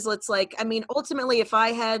it because it's like, I mean, ultimately, if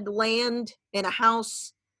I had land in a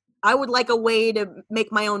house, I would like a way to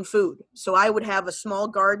make my own food. So I would have a small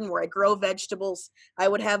garden where I grow vegetables. I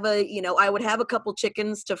would have a couple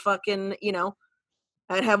chickens to fucking,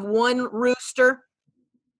 I'd have 1 rooster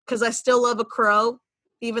because I still love a crow,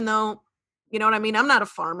 even though, you know what I mean? I'm not a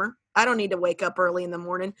farmer. I don't need to wake up early in the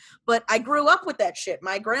morning, but I grew up with that shit.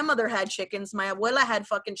 My grandmother had chickens. My abuela had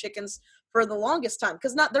fucking chickens for the longest time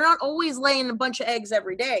because they're not always laying a bunch of eggs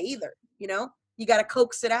every day either. You You got to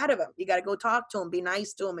coax it out of them. You got to go talk to them, be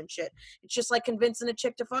nice to them and shit. It's just like convincing a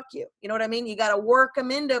chick to fuck you. You know what I mean? You got to work them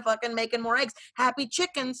into fucking making more eggs. Happy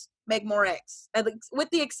chickens make more eggs, with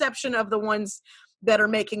the exception of the ones that are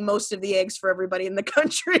making most of the eggs for everybody in the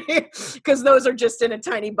country, because those are just in a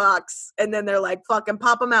tiny box, and then they're like, fucking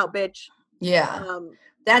pop them out, bitch. Yeah.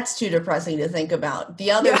 That's too depressing to think about. The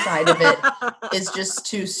other side of it is just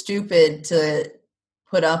too stupid to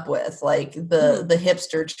put up with, like the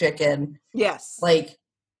hipster chicken. Yes. Like,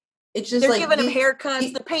 it's just they're like giving them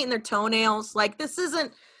haircuts, they're painting their toenails. Like, this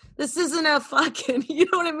isn't a fucking, you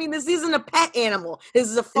know what I mean? This isn't a pet animal. This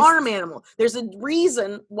is a farm animal. There's a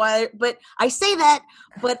reason why, but I say that,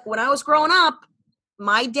 but when I was growing up,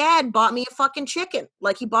 my dad bought me a fucking chicken.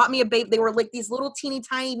 Like, he bought me a baby. They were like these little teeny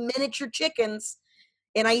tiny miniature chickens.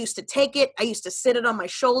 And I used to take it. I used to sit it on my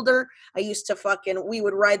shoulder. I used to we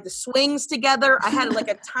would ride the swings together. I had like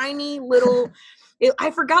a tiny little,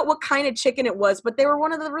 I forgot what kind of chicken it was, but they were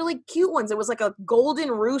one of the really cute ones. It was like a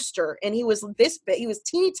golden rooster, and he was this big. He was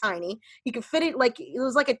teeny tiny. He could fit it it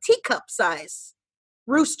was like a teacup size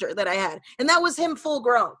rooster that I had. And that was him full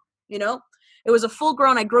grown, you know? It was a full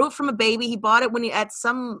grown. I grew it from a baby. He bought it when he at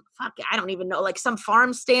some, I don't even know, like some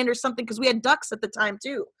farm stand or something, because we had ducks at the time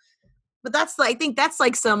too. But I think that's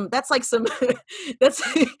like some that's like some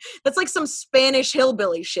Spanish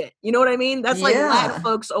hillbilly shit. You know what I mean? That's like Latin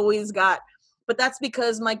folks always got. But that's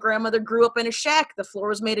because my grandmother grew up in a shack. The floor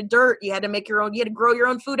was made of dirt. You had to make your own. You had to grow your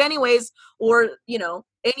own food anyways, or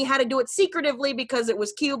and you had to do it secretively because it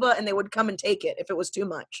was Cuba, and they would come and take it if it was too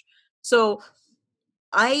much. So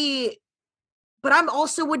I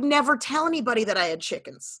also would never tell anybody that I had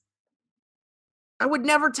chickens. I would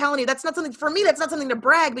never tell any. That's not something for me. That's not something to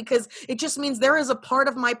brag, because it just means there is a part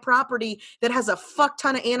of my property that has a fuck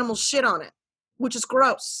ton of animal shit on it, which is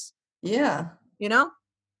gross. Yeah. You know?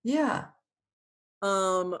 Yeah.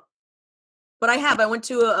 But I went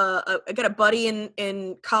to I got a buddy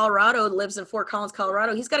in Colorado, lives in Fort Collins,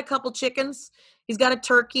 Colorado. He's got a couple chickens. He's got a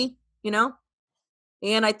turkey,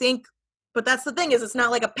 and I think, but that's the thing, is it's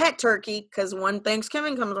not like a pet turkey, because when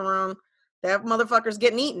Thanksgiving comes around, that motherfucker's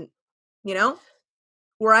getting eaten,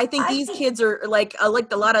 Where I think these kids are like a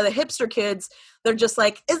lot of the hipster kids, they're just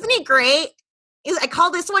like, isn't it great? I call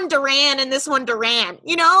this one Duran and this one Duran.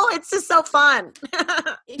 It's just so fun.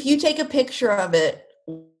 If you take a picture of it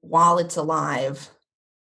while it's alive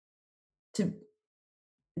to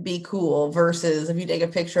be cool, versus if you take a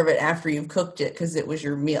picture of it after you've cooked it because it was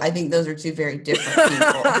your meal, I think those are two very different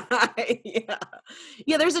people.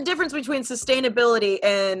 Yeah, there's a difference between sustainability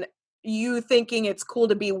and you thinking it's cool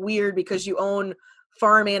to be weird because you own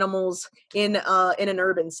farm animals in an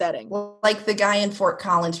urban setting. Well, like the guy in Fort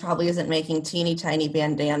Collins probably isn't making teeny tiny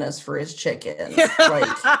bandanas for his chickens.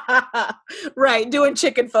 Right, doing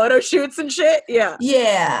chicken photo shoots and shit.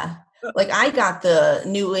 Yeah. Like, I got the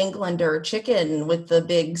New Englander chicken with the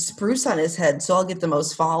big spruce on his head, so I'll get the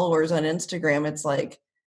most followers on Instagram. It's like,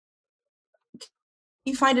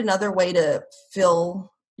 you find another way to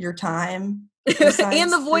fill your time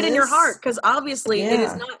and the void in your heart, because obviously it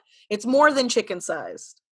is not. It's more than chicken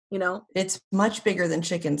sized, It's much bigger than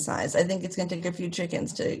chicken size. I think it's going to take a few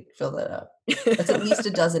chickens to fill that up. That's at least a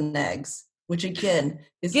dozen eggs, which again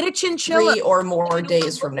is get a chinchilla 3 or more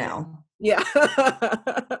days from now. Yeah.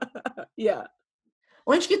 Yeah.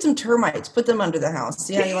 Why don't you get some termites, put them under the house,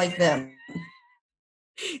 see how you like them.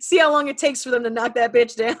 See how long it takes for them to knock that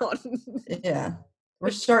bitch down. Yeah.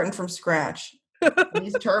 We're starting from scratch.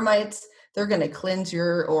 These termites, they're going to cleanse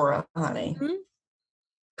your aura, honey. Mm-hmm.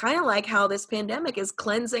 Kind of like how this pandemic is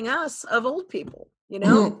cleansing us of old people,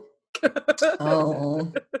 Oh,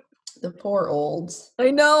 the poor olds. I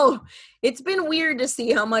know. It's been weird to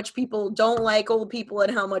see how much people don't like old people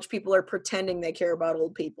and how much people are pretending they care about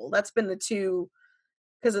old people. That's been the two,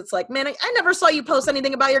 because it's like, man, I never saw you post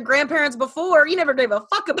anything about your grandparents before. You never gave a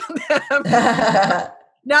fuck about them.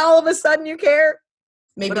 Now all of a sudden you care.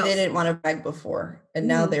 Maybe they didn't want to brag before, and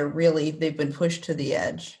now they've been pushed to the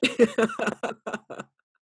edge.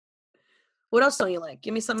 What else don't you like?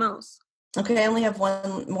 Give me something else. Okay, I only have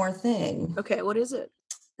one more thing. Okay, what is it?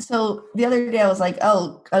 So the other day I was like,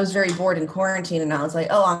 I was very bored in quarantine, and I was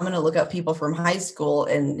like, I'm going to look up people from high school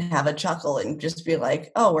and have a chuckle and just be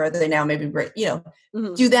like, where are they now? Maybe,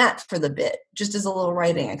 do that for the bit, just as a little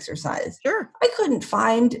writing exercise. Sure. I couldn't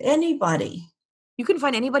find anybody. You couldn't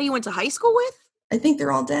find anybody you went to high school with? I think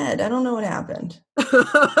they're all dead. I don't know what happened.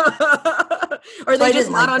 Are they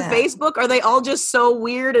just not on Facebook? Are they all just so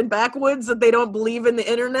weird and backwoods that they don't believe in the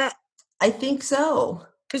internet? I think so.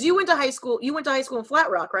 Because you went to high school in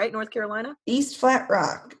Flat Rock, right? North Carolina? East Flat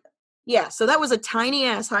Rock. Yeah, so that was a tiny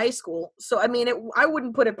ass high school. So I mean, I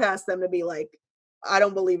wouldn't put it past them to be like, I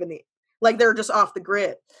don't believe in the. Like they're just off the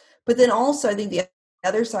grid. But then also, I think the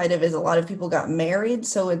other side of it is a lot of people got married.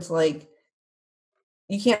 So it's like,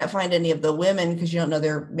 you can't find any of the women because you don't know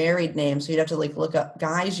their married names. So you'd have to like look up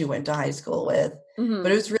guys you went to high school with. Mm-hmm.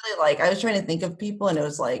 But it was really like, I was trying to think of people and it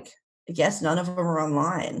was like, I guess none of them are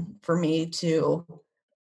online for me to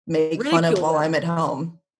make fun of while I'm at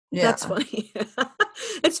home. Yeah. That's funny.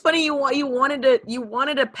 It's funny you wanted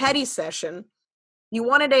a petty session. You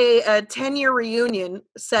wanted a 10-year reunion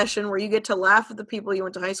session where you get to laugh at the people you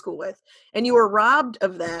went to high school with, and you were robbed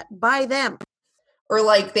of that by them. Or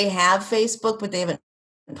like they have Facebook, but they haven't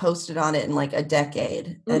posted on it in like a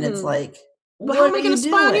decade, and it's like, well, how am I going to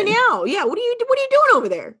spy on you now? Yeah, what are you doing over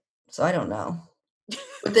there? So I don't know.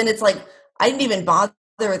 But then it's like, I didn't even bother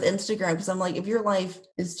with Instagram because I'm like, if your life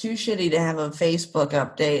is too shitty to have a Facebook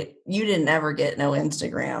update, you didn't ever get no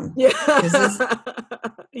Instagram. Yeah.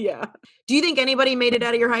 Yeah. Do you think anybody made it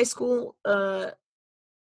out of your high school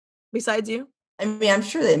besides you? I mean, I'm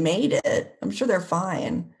sure they made it. I'm sure they're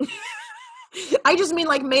fine. I just mean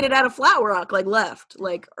like made it out of Flat Rock, like left,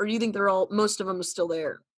 like, or do you think most of them are still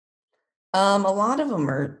there? A lot of them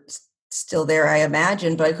are still there, I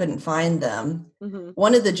imagine, but I couldn't find them. Mm-hmm.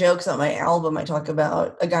 One of the jokes on my album, I talk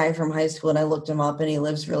about a guy from high school, and I looked him up, and he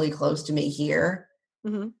lives really close to me here.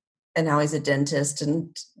 Mm-hmm. And now he's a dentist,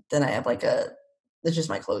 and then I have like that's just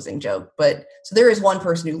my closing joke. But so there is one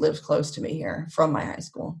person who lives close to me here from my high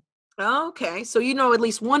school. Okay, so you know at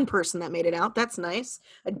least one person that made it out. That's nice.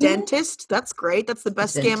 A dentist, that's great. That's the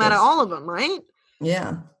best scam out of all of them, right?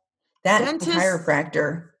 Yeah. That dentist,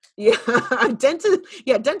 chiropractor. Yeah,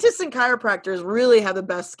 dentists and chiropractors really have the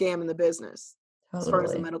best scam in the business, as far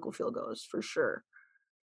as the medical field goes, for sure.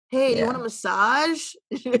 Hey, you want a massage?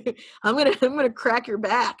 I'm gonna crack your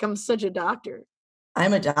back. I'm such a doctor.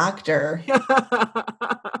 I'm a doctor.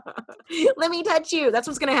 Let me touch you. That's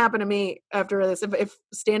what's gonna happen to me after this. If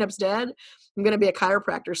stand-up's dead, I'm gonna be a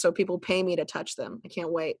chiropractor, so people pay me to touch them. I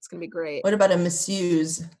can't wait. It's gonna be great. What about a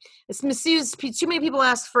masseuse? It's masseuse. Too many people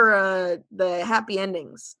ask for the happy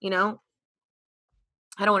endings. You know,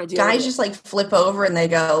 I don't want to do. Guys just like flip over and they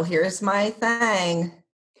go, "Here's my thing."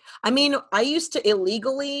 I mean, I used to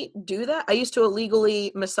illegally do that. I used to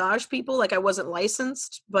illegally massage people. Like I wasn't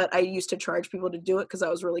licensed, but I used to charge people to do it because I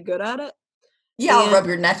was really good at it. Yeah, I'll rub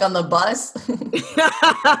your neck on the bus.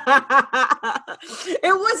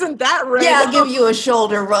 It wasn't that right. Yeah, I'll give you a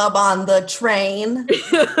shoulder rub on the train.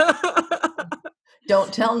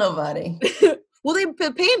 Don't tell nobody. Well, they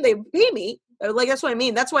pay me. Like, that's what I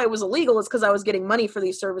mean. That's why it was illegal, is because I was getting money for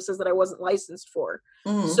these services that I wasn't licensed for.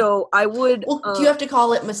 Mm-hmm. So I would... Well, do you have to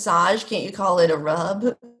call it massage? Can't you call it a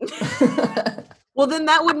rub? Well, then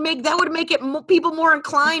that would make it people more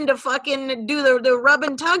inclined to fucking do the rub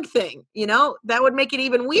and tug thing, you know? That would make it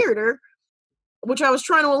even weirder, which I was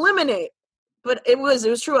trying to eliminate. But it was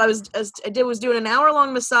true. I was doing an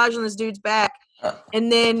hour-long massage on this dude's back,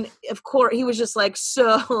 and then, of course, he was just like,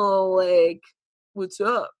 so, like, what's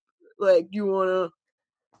up? Like, do you want to,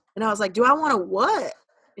 and I was like, do I want to what?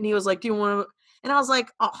 And he was like, do you want to, and I was like,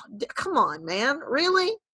 oh, come on, man.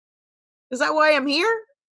 Really? Is that why I'm here?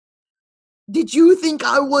 Did you think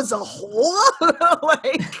I was a whore?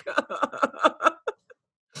 Like,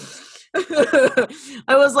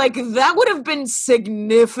 I was like, that would have been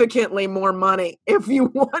significantly more money if you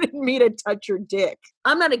wanted me to touch your dick.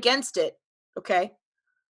 I'm not against it, okay?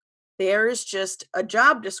 There's just a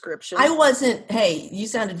job description. I wasn't. Hey, you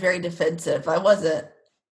sounded very defensive. I wasn't.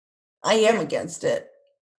 I am against it.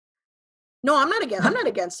 No, I'm not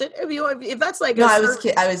against it. If that's like no, I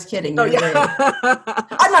was kidding. Oh, yeah.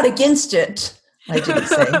 I'm not against it. I didn't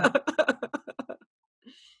say.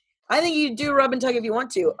 I think you do rub and tug if you want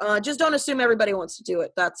to. Just don't assume everybody wants to do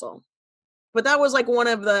it. That's all. But that was one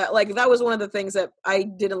of the things that I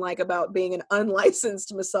didn't like about being an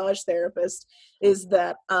unlicensed massage therapist, is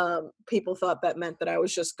that people thought that meant that I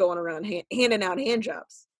was just going around handing out hand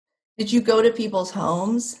jobs. Did you go to people's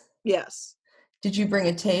homes? Yes. Did you bring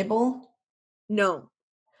a table? No.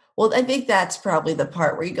 Well, I think that's probably the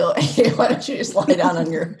part where you go, hey, why don't you just lie down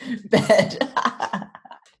on your bed?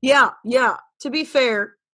 Yeah. To be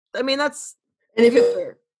fair, I mean, that's... And if it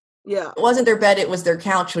fair. Yeah. It wasn't their bed, it was their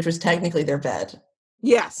couch, which was technically their bed.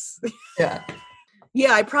 Yes. Yeah.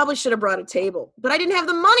 Yeah, I probably should have brought a table. But I didn't have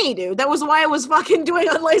the money, dude. That was why I was fucking doing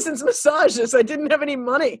unlicensed massages. I didn't have any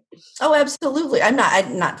money. Oh, absolutely. I'm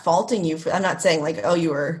not faulting you for, I'm not saying like, oh,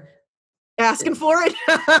 you were asking for it.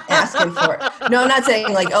 Asking for it. No, I'm not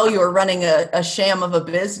saying like, oh, you were running a sham of a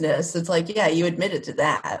business. It's like, yeah, you admitted to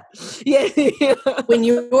that. Yeah. When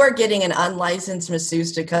you are getting an unlicensed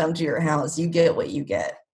masseuse to come to your house, you get what you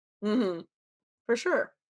get. Mm-hmm. For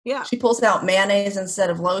sure. Yeah. She pulls out mayonnaise instead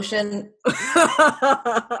of lotion.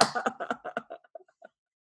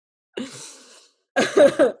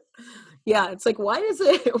 Yeah, it's like, why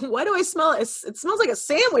do I smell it? It smells like a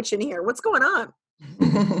sandwich in here. What's going on?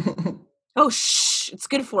 Oh, shh. It's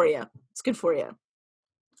good for you. It's good for you.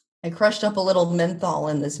 I crushed up a little menthol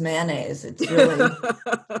in this mayonnaise. It's really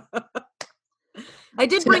I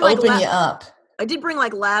did it's gonna bring open you up. I did bring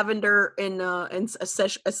like lavender and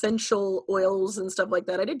essential oils and stuff like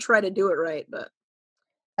that. I did try to do it right, but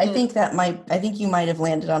I think you might have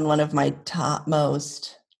landed on one of my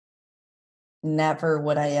topmost never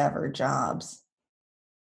would I ever jobs.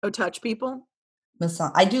 Oh, touch people?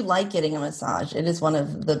 Massage. I do like getting a massage. It is one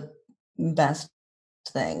of the best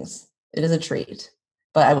things. It is a treat,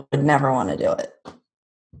 but I would never want to do it.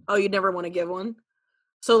 Oh, you'd never want to give one?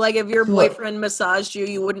 So like if your boyfriend massaged you,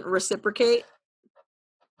 you wouldn't reciprocate?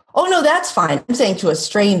 Oh no, that's fine. I'm saying to a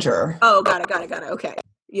stranger. Oh, got it. Okay.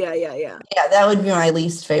 Yeah. Yeah, that would be my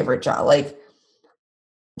least favorite job. Like,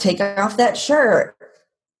 take off that shirt.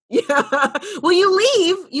 Yeah. Well, you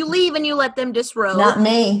leave and you let them disrobe. Not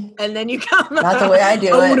me. And then you come. Not the way I do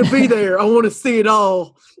it. I want to be there. I want to see it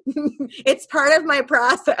all. It's part of my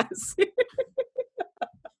process.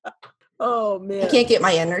 Oh man. I can't get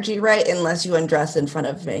my energy right unless you undress in front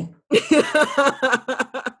of me.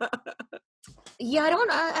 Yeah,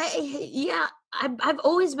 I've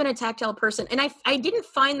always been a tactile person, and I didn't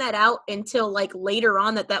find that out until like later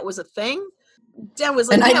on that was a thing. That was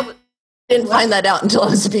like, I didn't find that out until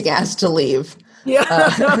I was being asked to leave.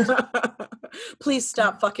 Yeah. Please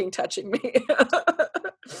stop fucking touching me.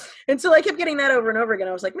 And so I kept getting that over and over again.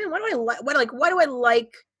 I was like, man, why do I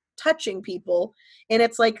like touching people? And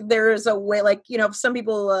it's like there's a way, like, some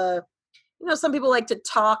people like to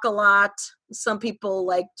talk a lot. Some people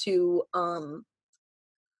like to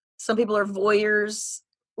some people are voyeurs.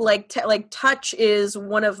 Like touch is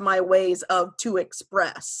one of my ways to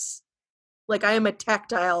express. Like, I am a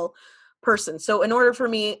tactile person. So in order for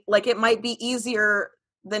me, like, it might be easier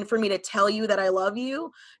than for me to tell you that I love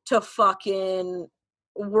you to fucking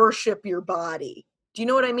worship your body. Do you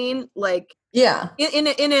know what I mean? Like, yeah, in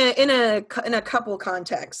a couple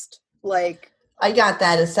context, like. I got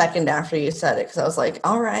that a second after you said it because I was like,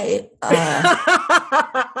 all right.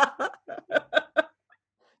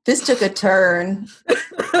 This took a turn.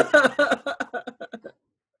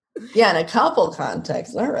 Yeah, in a couple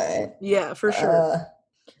contexts. All right. Yeah, for sure.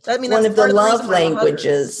 That's one of the love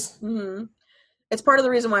languages. Mm-hmm. It's part of the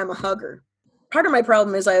reason why I'm a hugger. Part of my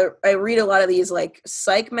problem is I read a lot of these like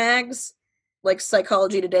psych mags, like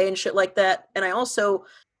Psychology Today and shit like that. And I also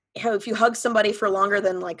if you hug somebody for longer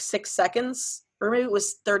than like 6 seconds, or maybe it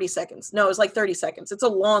was 30 seconds. No, it was like 30 seconds. It's a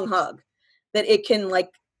long hug that it can like,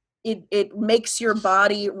 it makes your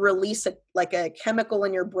body release a chemical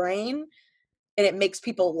in your brain, and it makes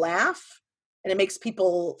people laugh, and it makes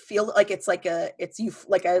people feel like it's like a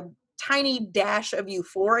tiny dash of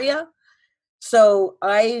euphoria. So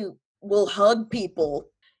I will hug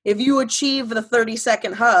people. If you achieve the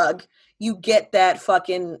 30-second hug, you get a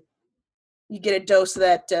dose of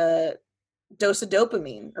that dose of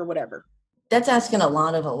dopamine or whatever. That's asking a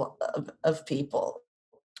lot of people.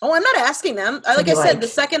 Oh, I'm not asking them. Like I said, the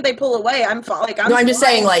second they pull away, I'm like, I'm just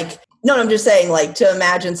saying like to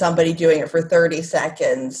imagine somebody doing it for 30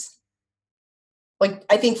 seconds. Like,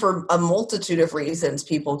 I think for a multitude of reasons,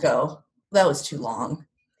 people go, that was too long.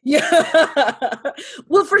 Yeah.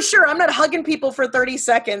 Well, for sure. I'm not hugging people for 30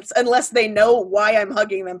 seconds unless they know why I'm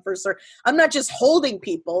hugging them for sure. I'm not just holding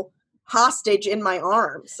people hostage in my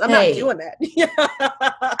arms. I'm not doing that.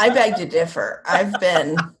 I beg to differ. I've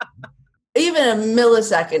been even a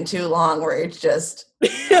millisecond too long where it's just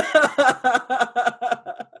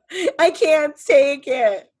I can't take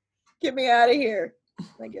it. Get me out of here.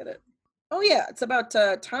 I get it. Oh yeah, it's about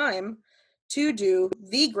time to do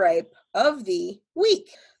the gripe of the week.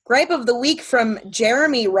 Gripe of the week from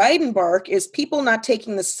Jeremy Reidenbark is people not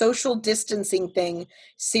taking the social distancing thing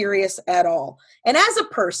serious at all. And as a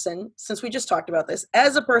person, since we just talked about this,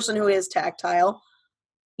 as a person who is tactile,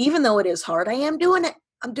 even though it is hard, I am doing it.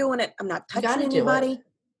 I'm doing it. I'm not touching anybody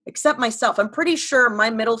except myself. I'm pretty sure my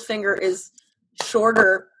middle finger is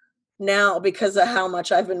shorter now because of how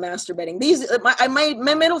much I've been masturbating.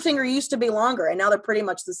 My middle finger used to be longer, and now they're pretty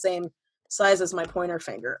much the same size as my pointer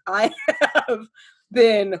finger. I have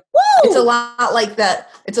been. Woo! It's a lot like that.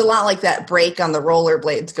 It's a lot like that brake on the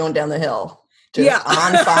rollerblades going down the hill. Just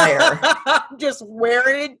on fire. Just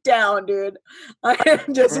wearing it down, dude. I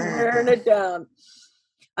am just wearing it down.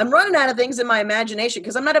 I'm running out of things in my imagination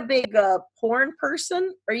because I'm not a big porn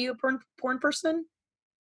person. Are you a porn person?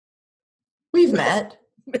 We've met.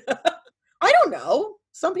 I don't know.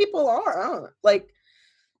 Some people are. I don't know. Like,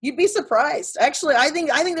 You'd be surprised. Actually, I think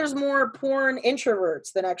there's more porn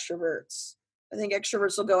introverts than extroverts. I think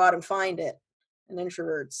extroverts will go out and find it, and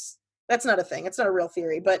introverts, that's not a thing. It's not a real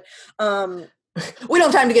theory, but we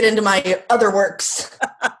don't have time to get into my other works.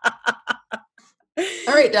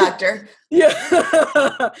 All right, doctor. Yeah.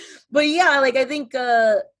 But yeah, like I think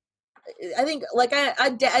like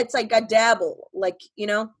it's like I dabble, like, you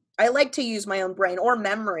know, I like to use my own brain or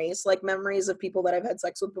memories, like memories of people that I've had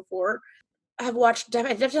sex with before. I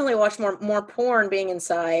definitely watched more porn being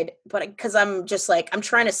inside, but because I'm just like, I'm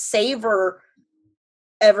trying to savor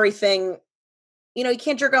everything. You know, you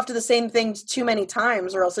can't jerk off to the same thing too many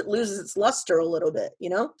times or else it loses its luster a little bit, you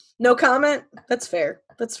know? No comment? That's fair.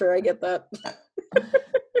 That's fair. I get that.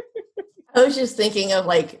 I was just thinking of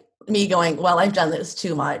like me going, well, I've done this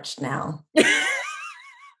too much now. Well,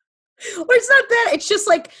 it's not that. It's just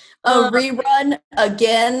like a rerun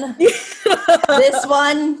again. This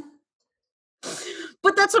one.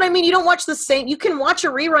 But that's what I mean. You don't watch the same. You can watch a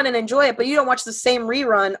rerun and enjoy it, but you don't watch the same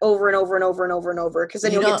rerun over and over and over and over and over because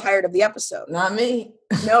then you'll get tired of the episode. Not me.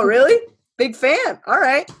 No, really? Big fan. All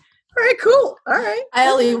right. All right, cool. All right. I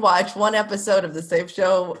only watch one episode of the same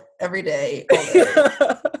show every day.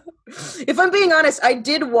 If I'm being honest, I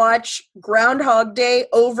did watch Groundhog Day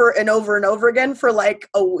over and over and over again for like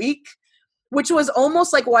a week, which was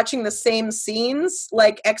almost like watching the same scenes,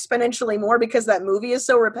 like exponentially more because that movie is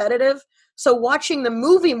so repetitive. So watching the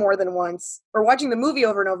movie more than once or watching the movie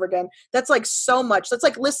over and over again, that's like so much. That's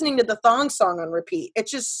like listening to the Thong Song on repeat. It's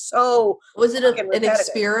just so. Was it an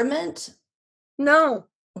experiment? No.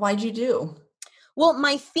 Why'd you do? Well,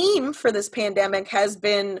 my theme for this pandemic has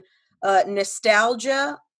been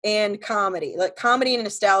nostalgia and comedy, like comedy and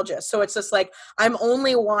nostalgia. So it's just like, I'm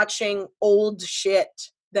only watching old shit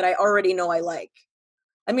that I already know I like.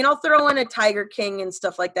 I mean, I'll throw in a Tiger King and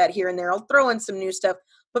stuff like that here and there. I'll throw in some new stuff.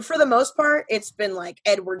 But for the most part, it's been like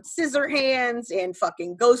Edward Scissorhands and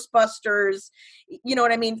fucking Ghostbusters. You know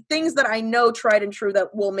what I mean? Things that I know tried and true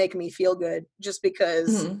that will make me feel good just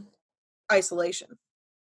because isolation.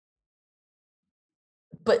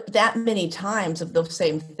 But that many times of the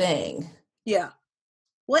same thing. Yeah.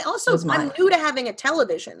 Well, also, I'm new to having a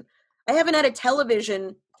television. I haven't had a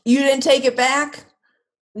television. You didn't take it back?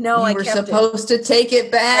 No, I kept it. You were supposed to take it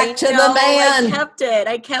back to the man.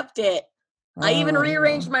 I kept it. I even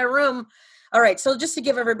rearranged my room. All right, so just to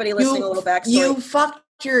give everybody listening a little backstory.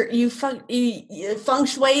 You feng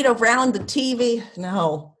shuied around the TV.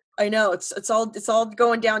 No. I know, it's all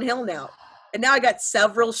going downhill now. And now I got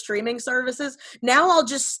several streaming services. Now I'll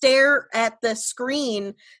just stare at the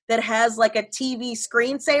screen that has like a TV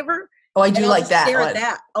screensaver. Oh, I do like that. Stare at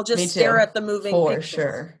that. I'll just stare at the moving pictures. For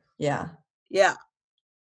sure. Yeah. Yeah.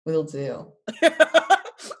 Will do.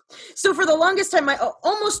 So for the longest time,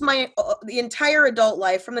 the entire adult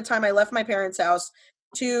life, from the time I left my parents' house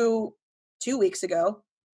to 2 weeks ago,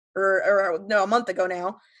 or no, a month ago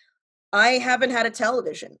now, I haven't had a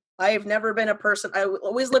television. I've never been a person. I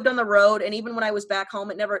always lived on the road, and even when I was back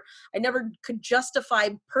home, I never could justify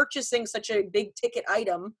purchasing such a big ticket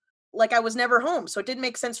item. Like I was never home, so it didn't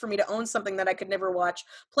make sense for me to own something that I could never watch.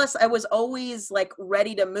 Plus, I was always like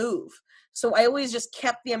ready to move, so I always just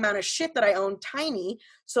kept the amount of shit that I owned tiny,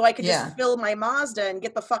 so I could just fill my Mazda and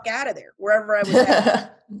get the fuck out of there wherever I was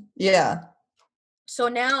at. Yeah. So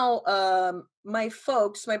now, my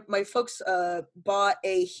folks bought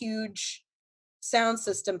a huge sound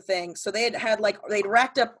system thing. So they'd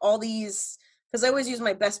racked up all these, because I always use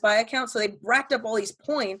my Best Buy account, so they racked up all these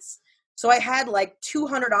points. So I had like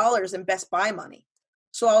 $200 in Best Buy money.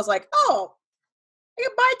 So I was like, oh, I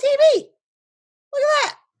can buy a TV. Look at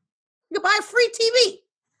that. I can buy a free TV.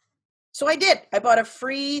 So I did. I bought a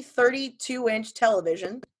free 32-inch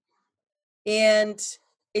television. And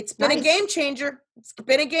it's been a game changer. It's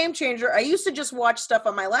been a game changer. I used to just watch stuff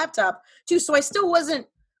on my laptop too. So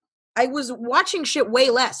I was watching shit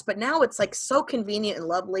way less. But now it's like so convenient and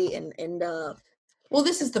lovely and well,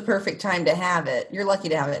 this is the perfect time to have it. You're lucky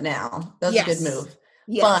to have it now. That's a good move.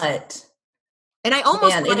 Yes. And I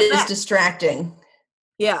almost it is distracting.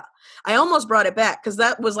 Yeah. I almost brought it back because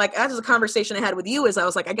that was a conversation I had with you. I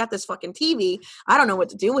was like, I got this fucking TV. I don't know what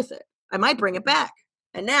to do with it. I might bring it back.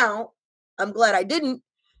 And now I'm glad I didn't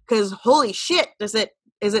because holy shit, is it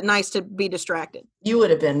nice to be distracted. You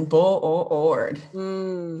would have been bored.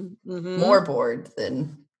 Mm-hmm. More bored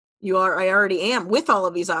than you are. I already am with all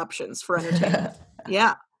of these options for entertainment.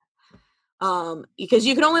 Yeah. Because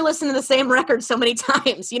you can only listen to the same record so many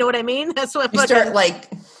times. You know what I mean? That's what you start like.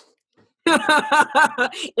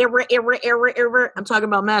 Error. I'm talking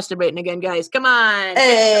about masturbating again, guys. Come on.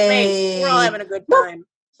 Hey. We're all having a good time.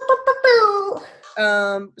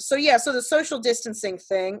 So the social distancing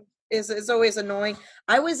thing. is always annoying.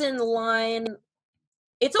 I was in line.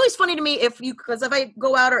 It's always funny to me because if I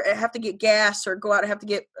go out or I have to get gas or go out, I have to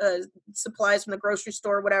get supplies from the grocery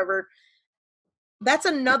store, whatever. That's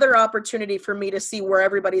another opportunity for me to see where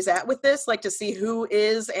everybody's at with this, like to see who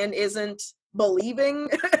is and isn't believing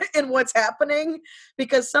in what's happening,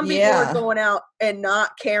 because some people are going out and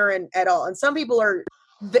not caring at all. And some people are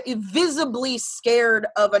visibly scared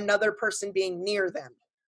of another person being near them.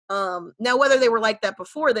 Now, whether they were like that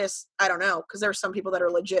before this, I don't know, because there are some people that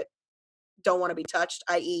are legit don't want to be touched,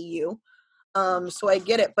 i.e. you. So I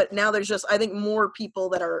get it. But now there's just, I think, more people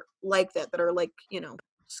that are like that are like,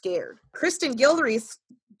 scared. Kristen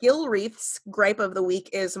Gilreath's gripe of the week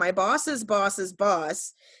is my boss's boss's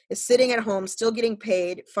boss is sitting at home, still getting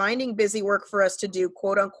paid, finding busy work for us to do,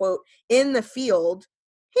 quote unquote, in the field.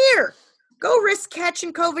 Here, go risk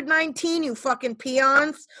catching COVID-19, you fucking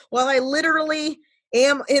peons, while I literally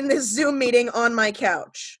am in this Zoom meeting on my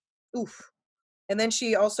couch. Oof. And then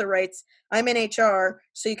she also writes, I'm in HR,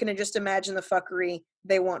 so you can just imagine the fuckery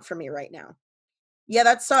they want from me right now. Yeah,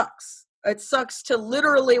 that sucks. It sucks to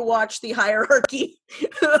literally watch the hierarchy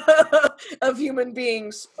of human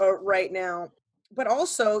beings right now. But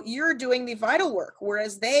also, you're doing the vital work,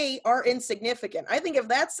 whereas they are insignificant. I think if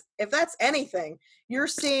that's anything, you're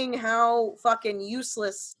seeing how fucking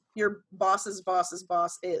useless your boss's boss's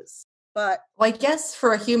boss is. But well, I guess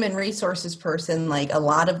for a human resources person, like a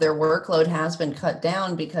lot of their workload has been cut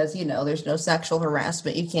down because, there's no sexual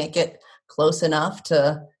harassment. You can't get close enough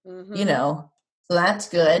to, so that's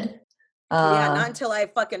good. Yeah, not until I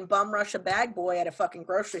fucking bum rush a bag boy at a fucking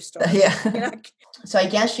grocery store. Yeah. So I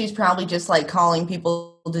guess she's probably just like calling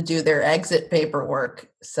people to do their exit paperwork.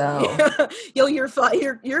 So yo, you're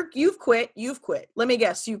you've quit. You've quit. Let me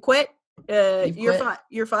guess. You quit.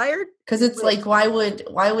 You're fired. Because it's like, why would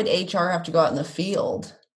HR have to go out in the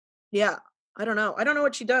field? Yeah, I don't know. I don't know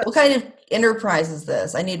what she does. What kind of enterprise is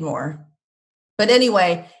this? I need more. But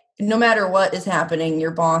anyway, no matter what is happening,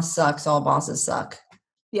 your boss sucks. All bosses suck.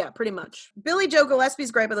 Yeah, pretty much. Billy Joe Gillespie's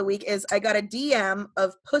gripe of the week is I got a DM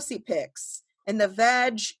of pussy pics and the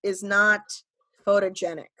vag is not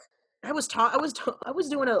photogenic. I was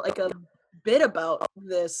doing a bit about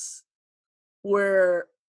this where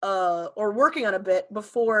or working on a bit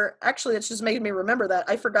before. Actually, it's just making me remember that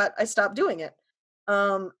I forgot I stopped doing it.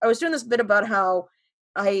 I was doing this bit about how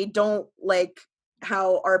I don't like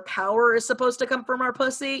how our power is supposed to come from our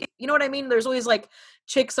pussy. You know what I mean? There's always like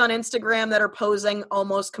chicks on Instagram that are posing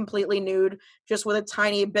almost completely nude, just with a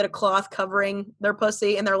tiny bit of cloth covering their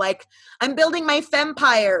pussy. And they're like, I'm building my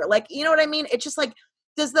fempire. Like, you know what I mean? It's just like,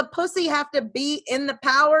 does the pussy have to be in the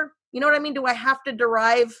power? You know what I mean? Do I have to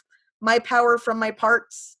derive my power from my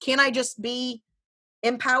parts? Can't I just be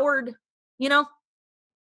empowered?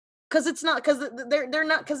 Because it's not, because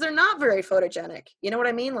they're not very photogenic. You know what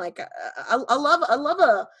I mean? Like I love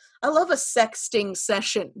a sexting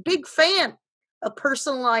session. Big fan of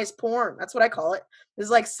personalized porn. That's what I call it. It's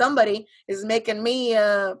like somebody is making me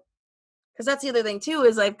because that's the other thing too,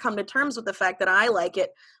 is I've come to terms with the fact that I like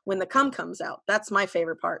it when the cum comes out. That's my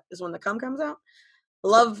favorite part, is when the cum comes out.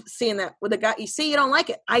 Love seeing that with a guy. You see, you don't like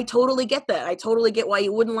it. I totally get that. I totally get why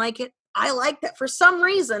you wouldn't like it. I like that for some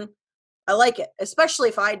reason. I like it, especially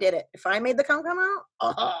if I did it. If I made the cum come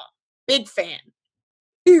out, big fan,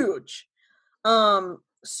 huge.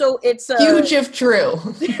 So it's huge if true.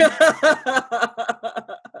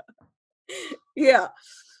 Yeah,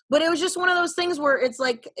 but it was just one of those things where it's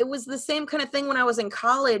like it was the same kind of thing when I was in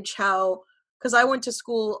college. How, because I went to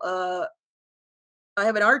school. I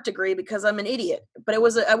have an art degree because I'm an idiot, but it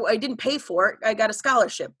was I didn't pay for it. I got a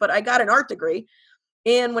scholarship, but I got an art degree.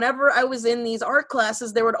 And whenever I was in these art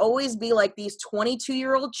classes, there would always be like these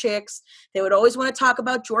 22-year-old chicks. They would always want to talk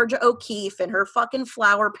about Georgia O'Keeffe and her fucking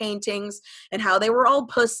flower paintings and how they were all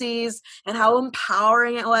pussies and how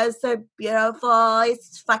empowering it was. So beautiful,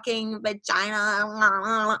 it's fucking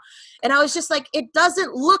vagina. And I was just like, it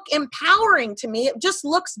doesn't look empowering to me. It just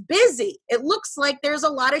looks busy. It looks like there's a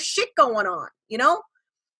lot of shit going on,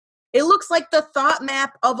 It looks like the thought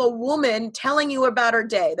map of a woman telling you about her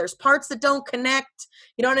day. There's parts that don't connect.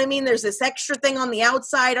 You know what I mean? There's this extra thing on the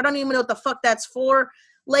outside. I don't even know what the fuck that's for.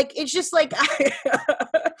 Like, it's just like,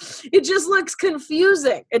 it just looks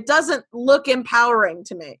confusing. It doesn't look empowering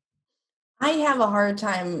to me. I have a hard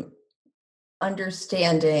time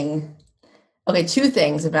understanding. Okay, two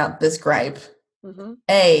things about this gripe. Mm-hmm.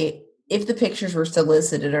 A, if the pictures were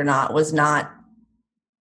solicited or not was not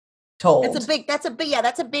told. That's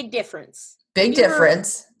a big difference. Big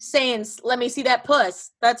difference. Saying, let me see that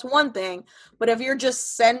puss, that's one thing. But if you're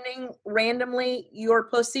just sending randomly your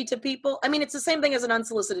pussy to people, I mean, it's the same thing as an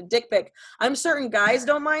unsolicited dick pic. I'm certain guys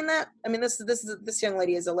don't mind that. I mean, this young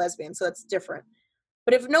lady is a lesbian, so that's different.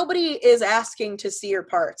 But if nobody is asking to see your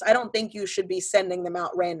parts, I don't think you should be sending them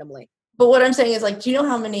out randomly. But what I'm saying is, like, do you know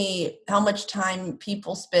how much time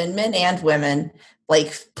people spend, men and women,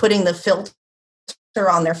 like putting the filter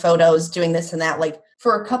on their photos, doing this and that, like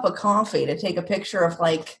for a cup of coffee to take a picture of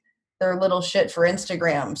like their little shit for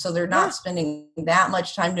Instagram. So they're not spending that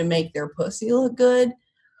much time to make their pussy look good.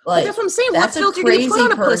 Like, but that's what I'm saying. That's what filter a crazy do you put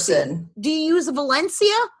on a person. Pussy? Do you use a Valencia?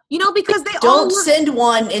 You know, because they don't send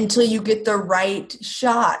one until you get the right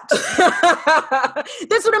shot.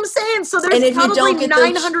 That's what I'm saying. So there's probably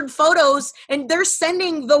 900 photos, and they're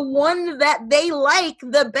sending the one that they like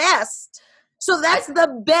the best. So that's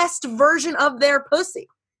the best version of their pussy.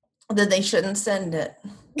 Then they shouldn't send it.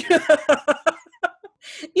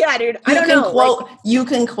 Yeah, dude. I don't know. You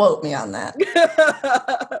can quote me on that.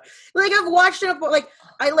 Like, I've watched it.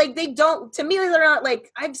 Like, they don't. To me, they're not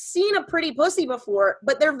like. I've seen a pretty pussy before,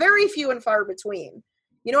 but they're very few and far between.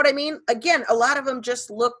 You know what I mean? Again, a lot of them just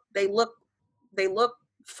look. They look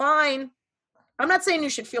fine. I'm not saying you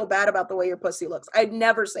should feel bad about the way your pussy looks. I'd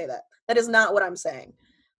never say that. That is not what I'm saying.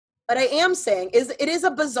 What I am saying is, it is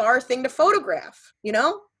a bizarre thing to photograph. You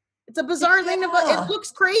know, it's a bizarre thing to. It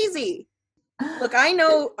looks crazy. Look, I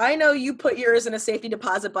know you put yours in a safety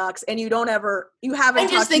deposit box and you haven't. I'm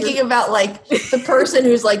just thinking about like the person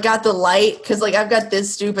who's like got the light. Cause like I've got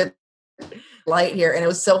this stupid light here and it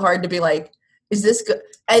was so hard to be like, is this good?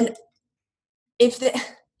 And if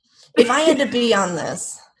I had to be on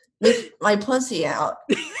this with my pussy out,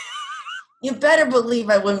 you better believe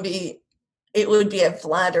it would be a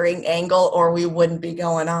flattering angle or we wouldn't be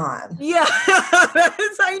going on. Yeah,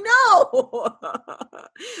 I know.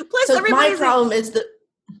 Plus, so my problem is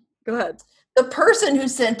go ahead. The person who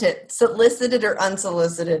sent it, solicited or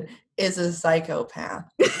unsolicited, is a psychopath.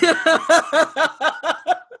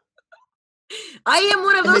 I am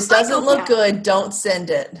one of those. If it doesn't look good, don't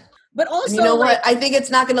send it. But also, and you know what? I think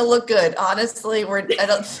it's not going to look good. Honestly, I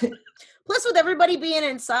don't. Plus, with everybody being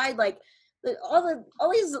inside, like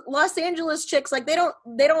all these Los Angeles chicks, like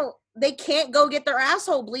they can't go get their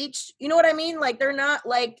asshole bleached. You know what I mean? Like, they're not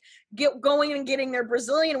like going and getting their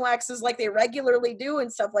Brazilian waxes like they regularly do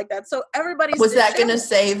and stuff like that. So everybody's. Was that going to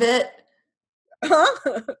save it?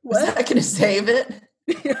 Huh? Was that going to save it?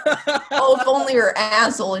 Oh, if only her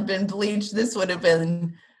asshole had been bleached, this would have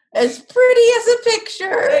been as pretty as a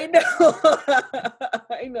picture. I know.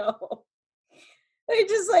 I know. I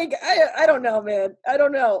just like, I don't know, man. I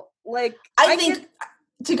don't know. Like, I think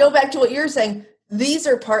to go back to what you're saying, these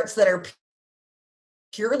are parts that are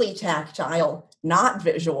purely tactile, not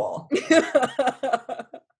visual.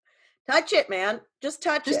 Touch it, man. Just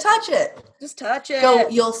touch it. Just touch it. Just touch it. Go.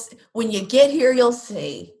 When you get here, you'll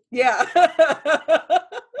see. Yeah.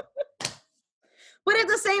 But at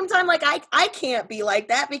the same time, like, I can't be like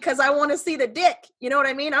that because I want to see the dick. You know what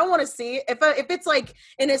I mean? I want to see if it's like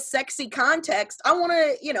in a sexy context. I want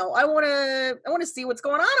to see what's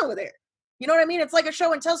going on over there. You know what I mean? It's like a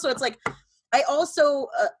show and tell. So it's like, I also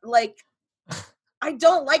like, I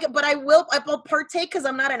don't like it, but I'll partake because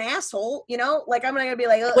I'm not an asshole. You know, like, I'm not gonna be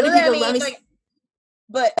like, what if you go,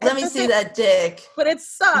 let me see that dick. But it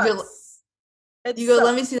sucks. You go,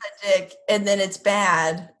 let me see that dick, and then it's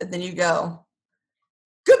bad, and then you go,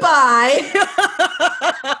 goodbye.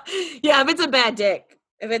 Yeah, if it's a bad dick.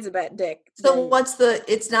 So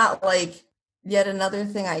it's not like yet another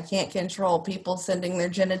thing I can't control, people sending their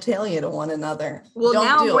genitalia to one another. Well,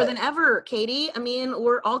 now more than ever, Katie, I mean,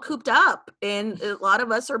 we're all cooped up and a lot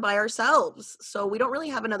of us are by ourselves. So we don't really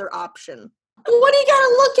have another option. What do you got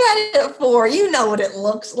to look at it for? You know what it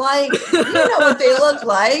looks like. You know what they look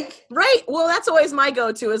like. Right. Well, that's always my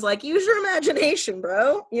go-to is like, use your imagination,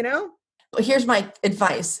 bro. You know? Well, here's my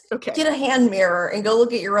advice. Okay. Get a hand mirror and go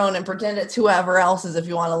look at your own and pretend it's whoever else's if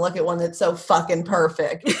you want to look at one that's so fucking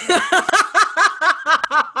perfect.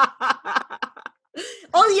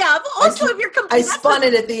 Oh, yeah. Also, if you're I spun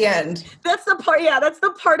it at the end. That's the part. Yeah, that's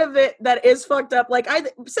the part of it that is fucked up. Like,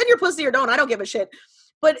 send your pussy or don't. I don't give a shit.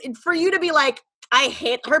 But for you to be like, I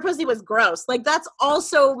hate her pussy was gross. Like, that's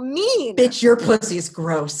also mean. Bitch, your pussy's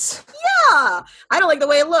gross. Yeah. I don't like the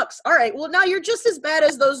way it looks. All right. Well, now you're just as bad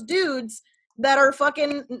as those dudes that are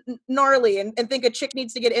fucking gnarly and think a chick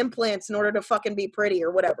needs to get implants in order to fucking be pretty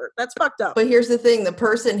or whatever. That's fucked up. But here's the thing. The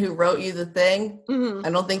person who wrote you the thing, mm-hmm.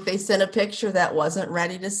 I don't think they sent a picture that wasn't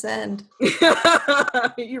ready to send.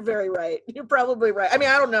 You're very right. You're probably right. I mean,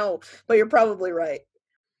 I don't know, but you're probably right.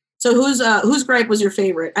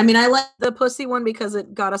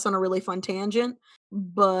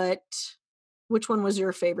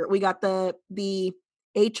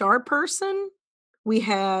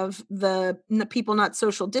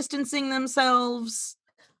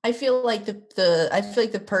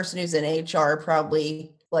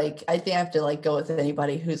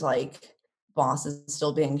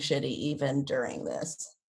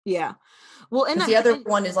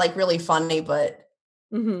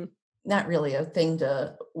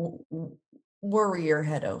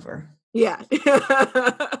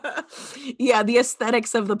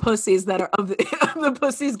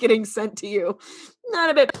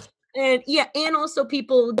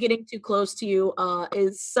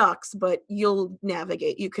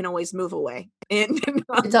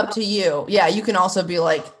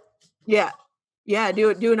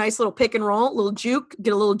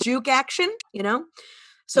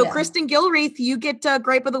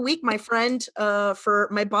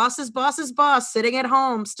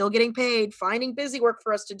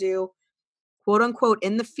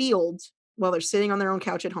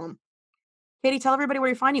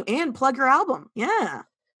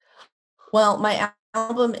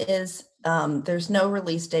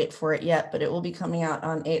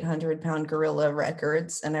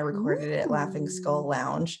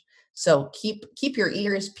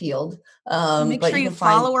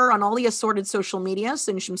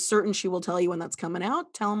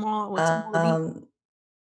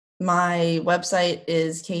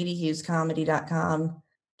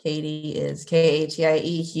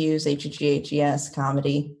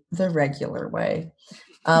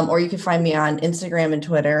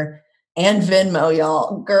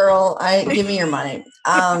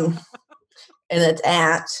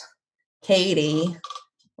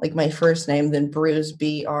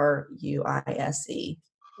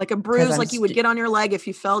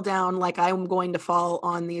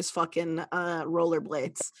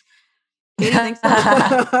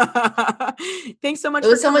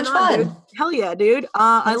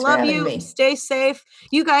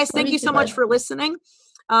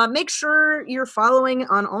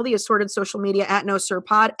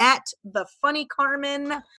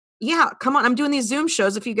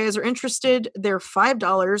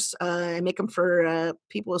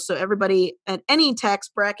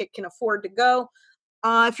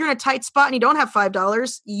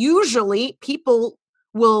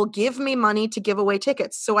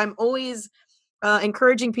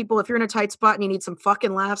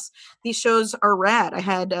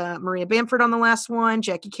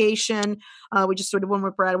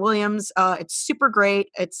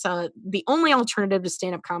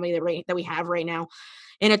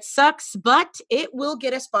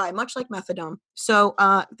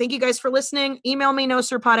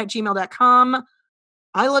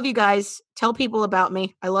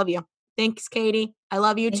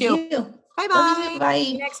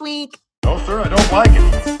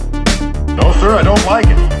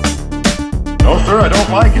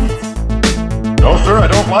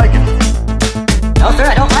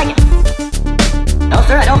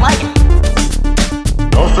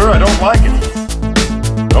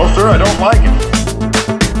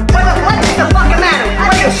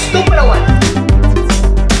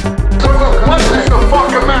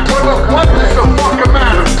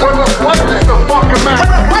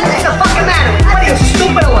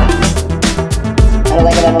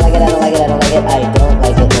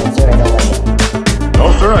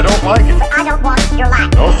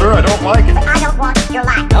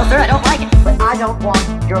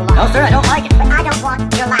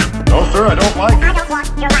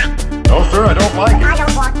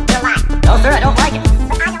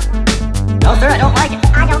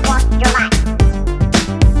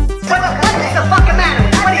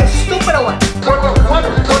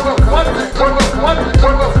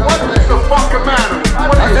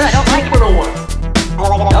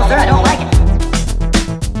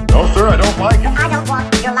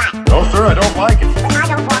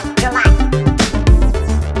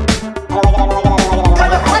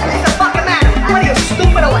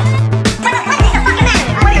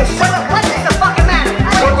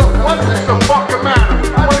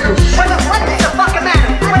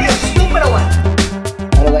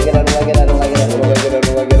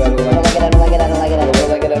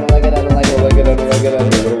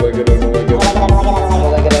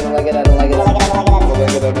 No,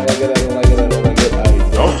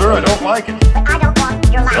 sir, I don't like it. I don't want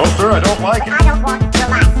your life. No, sir, I don't like it. I don't want your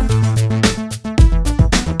life.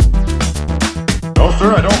 No,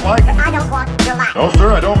 sir, I don't like it. I don't want your life. No,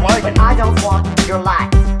 sir, I don't like it. I don't want your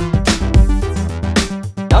life.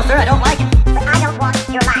 No, sir, I don't like it. I don't want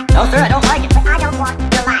your life. sir, I don't like it.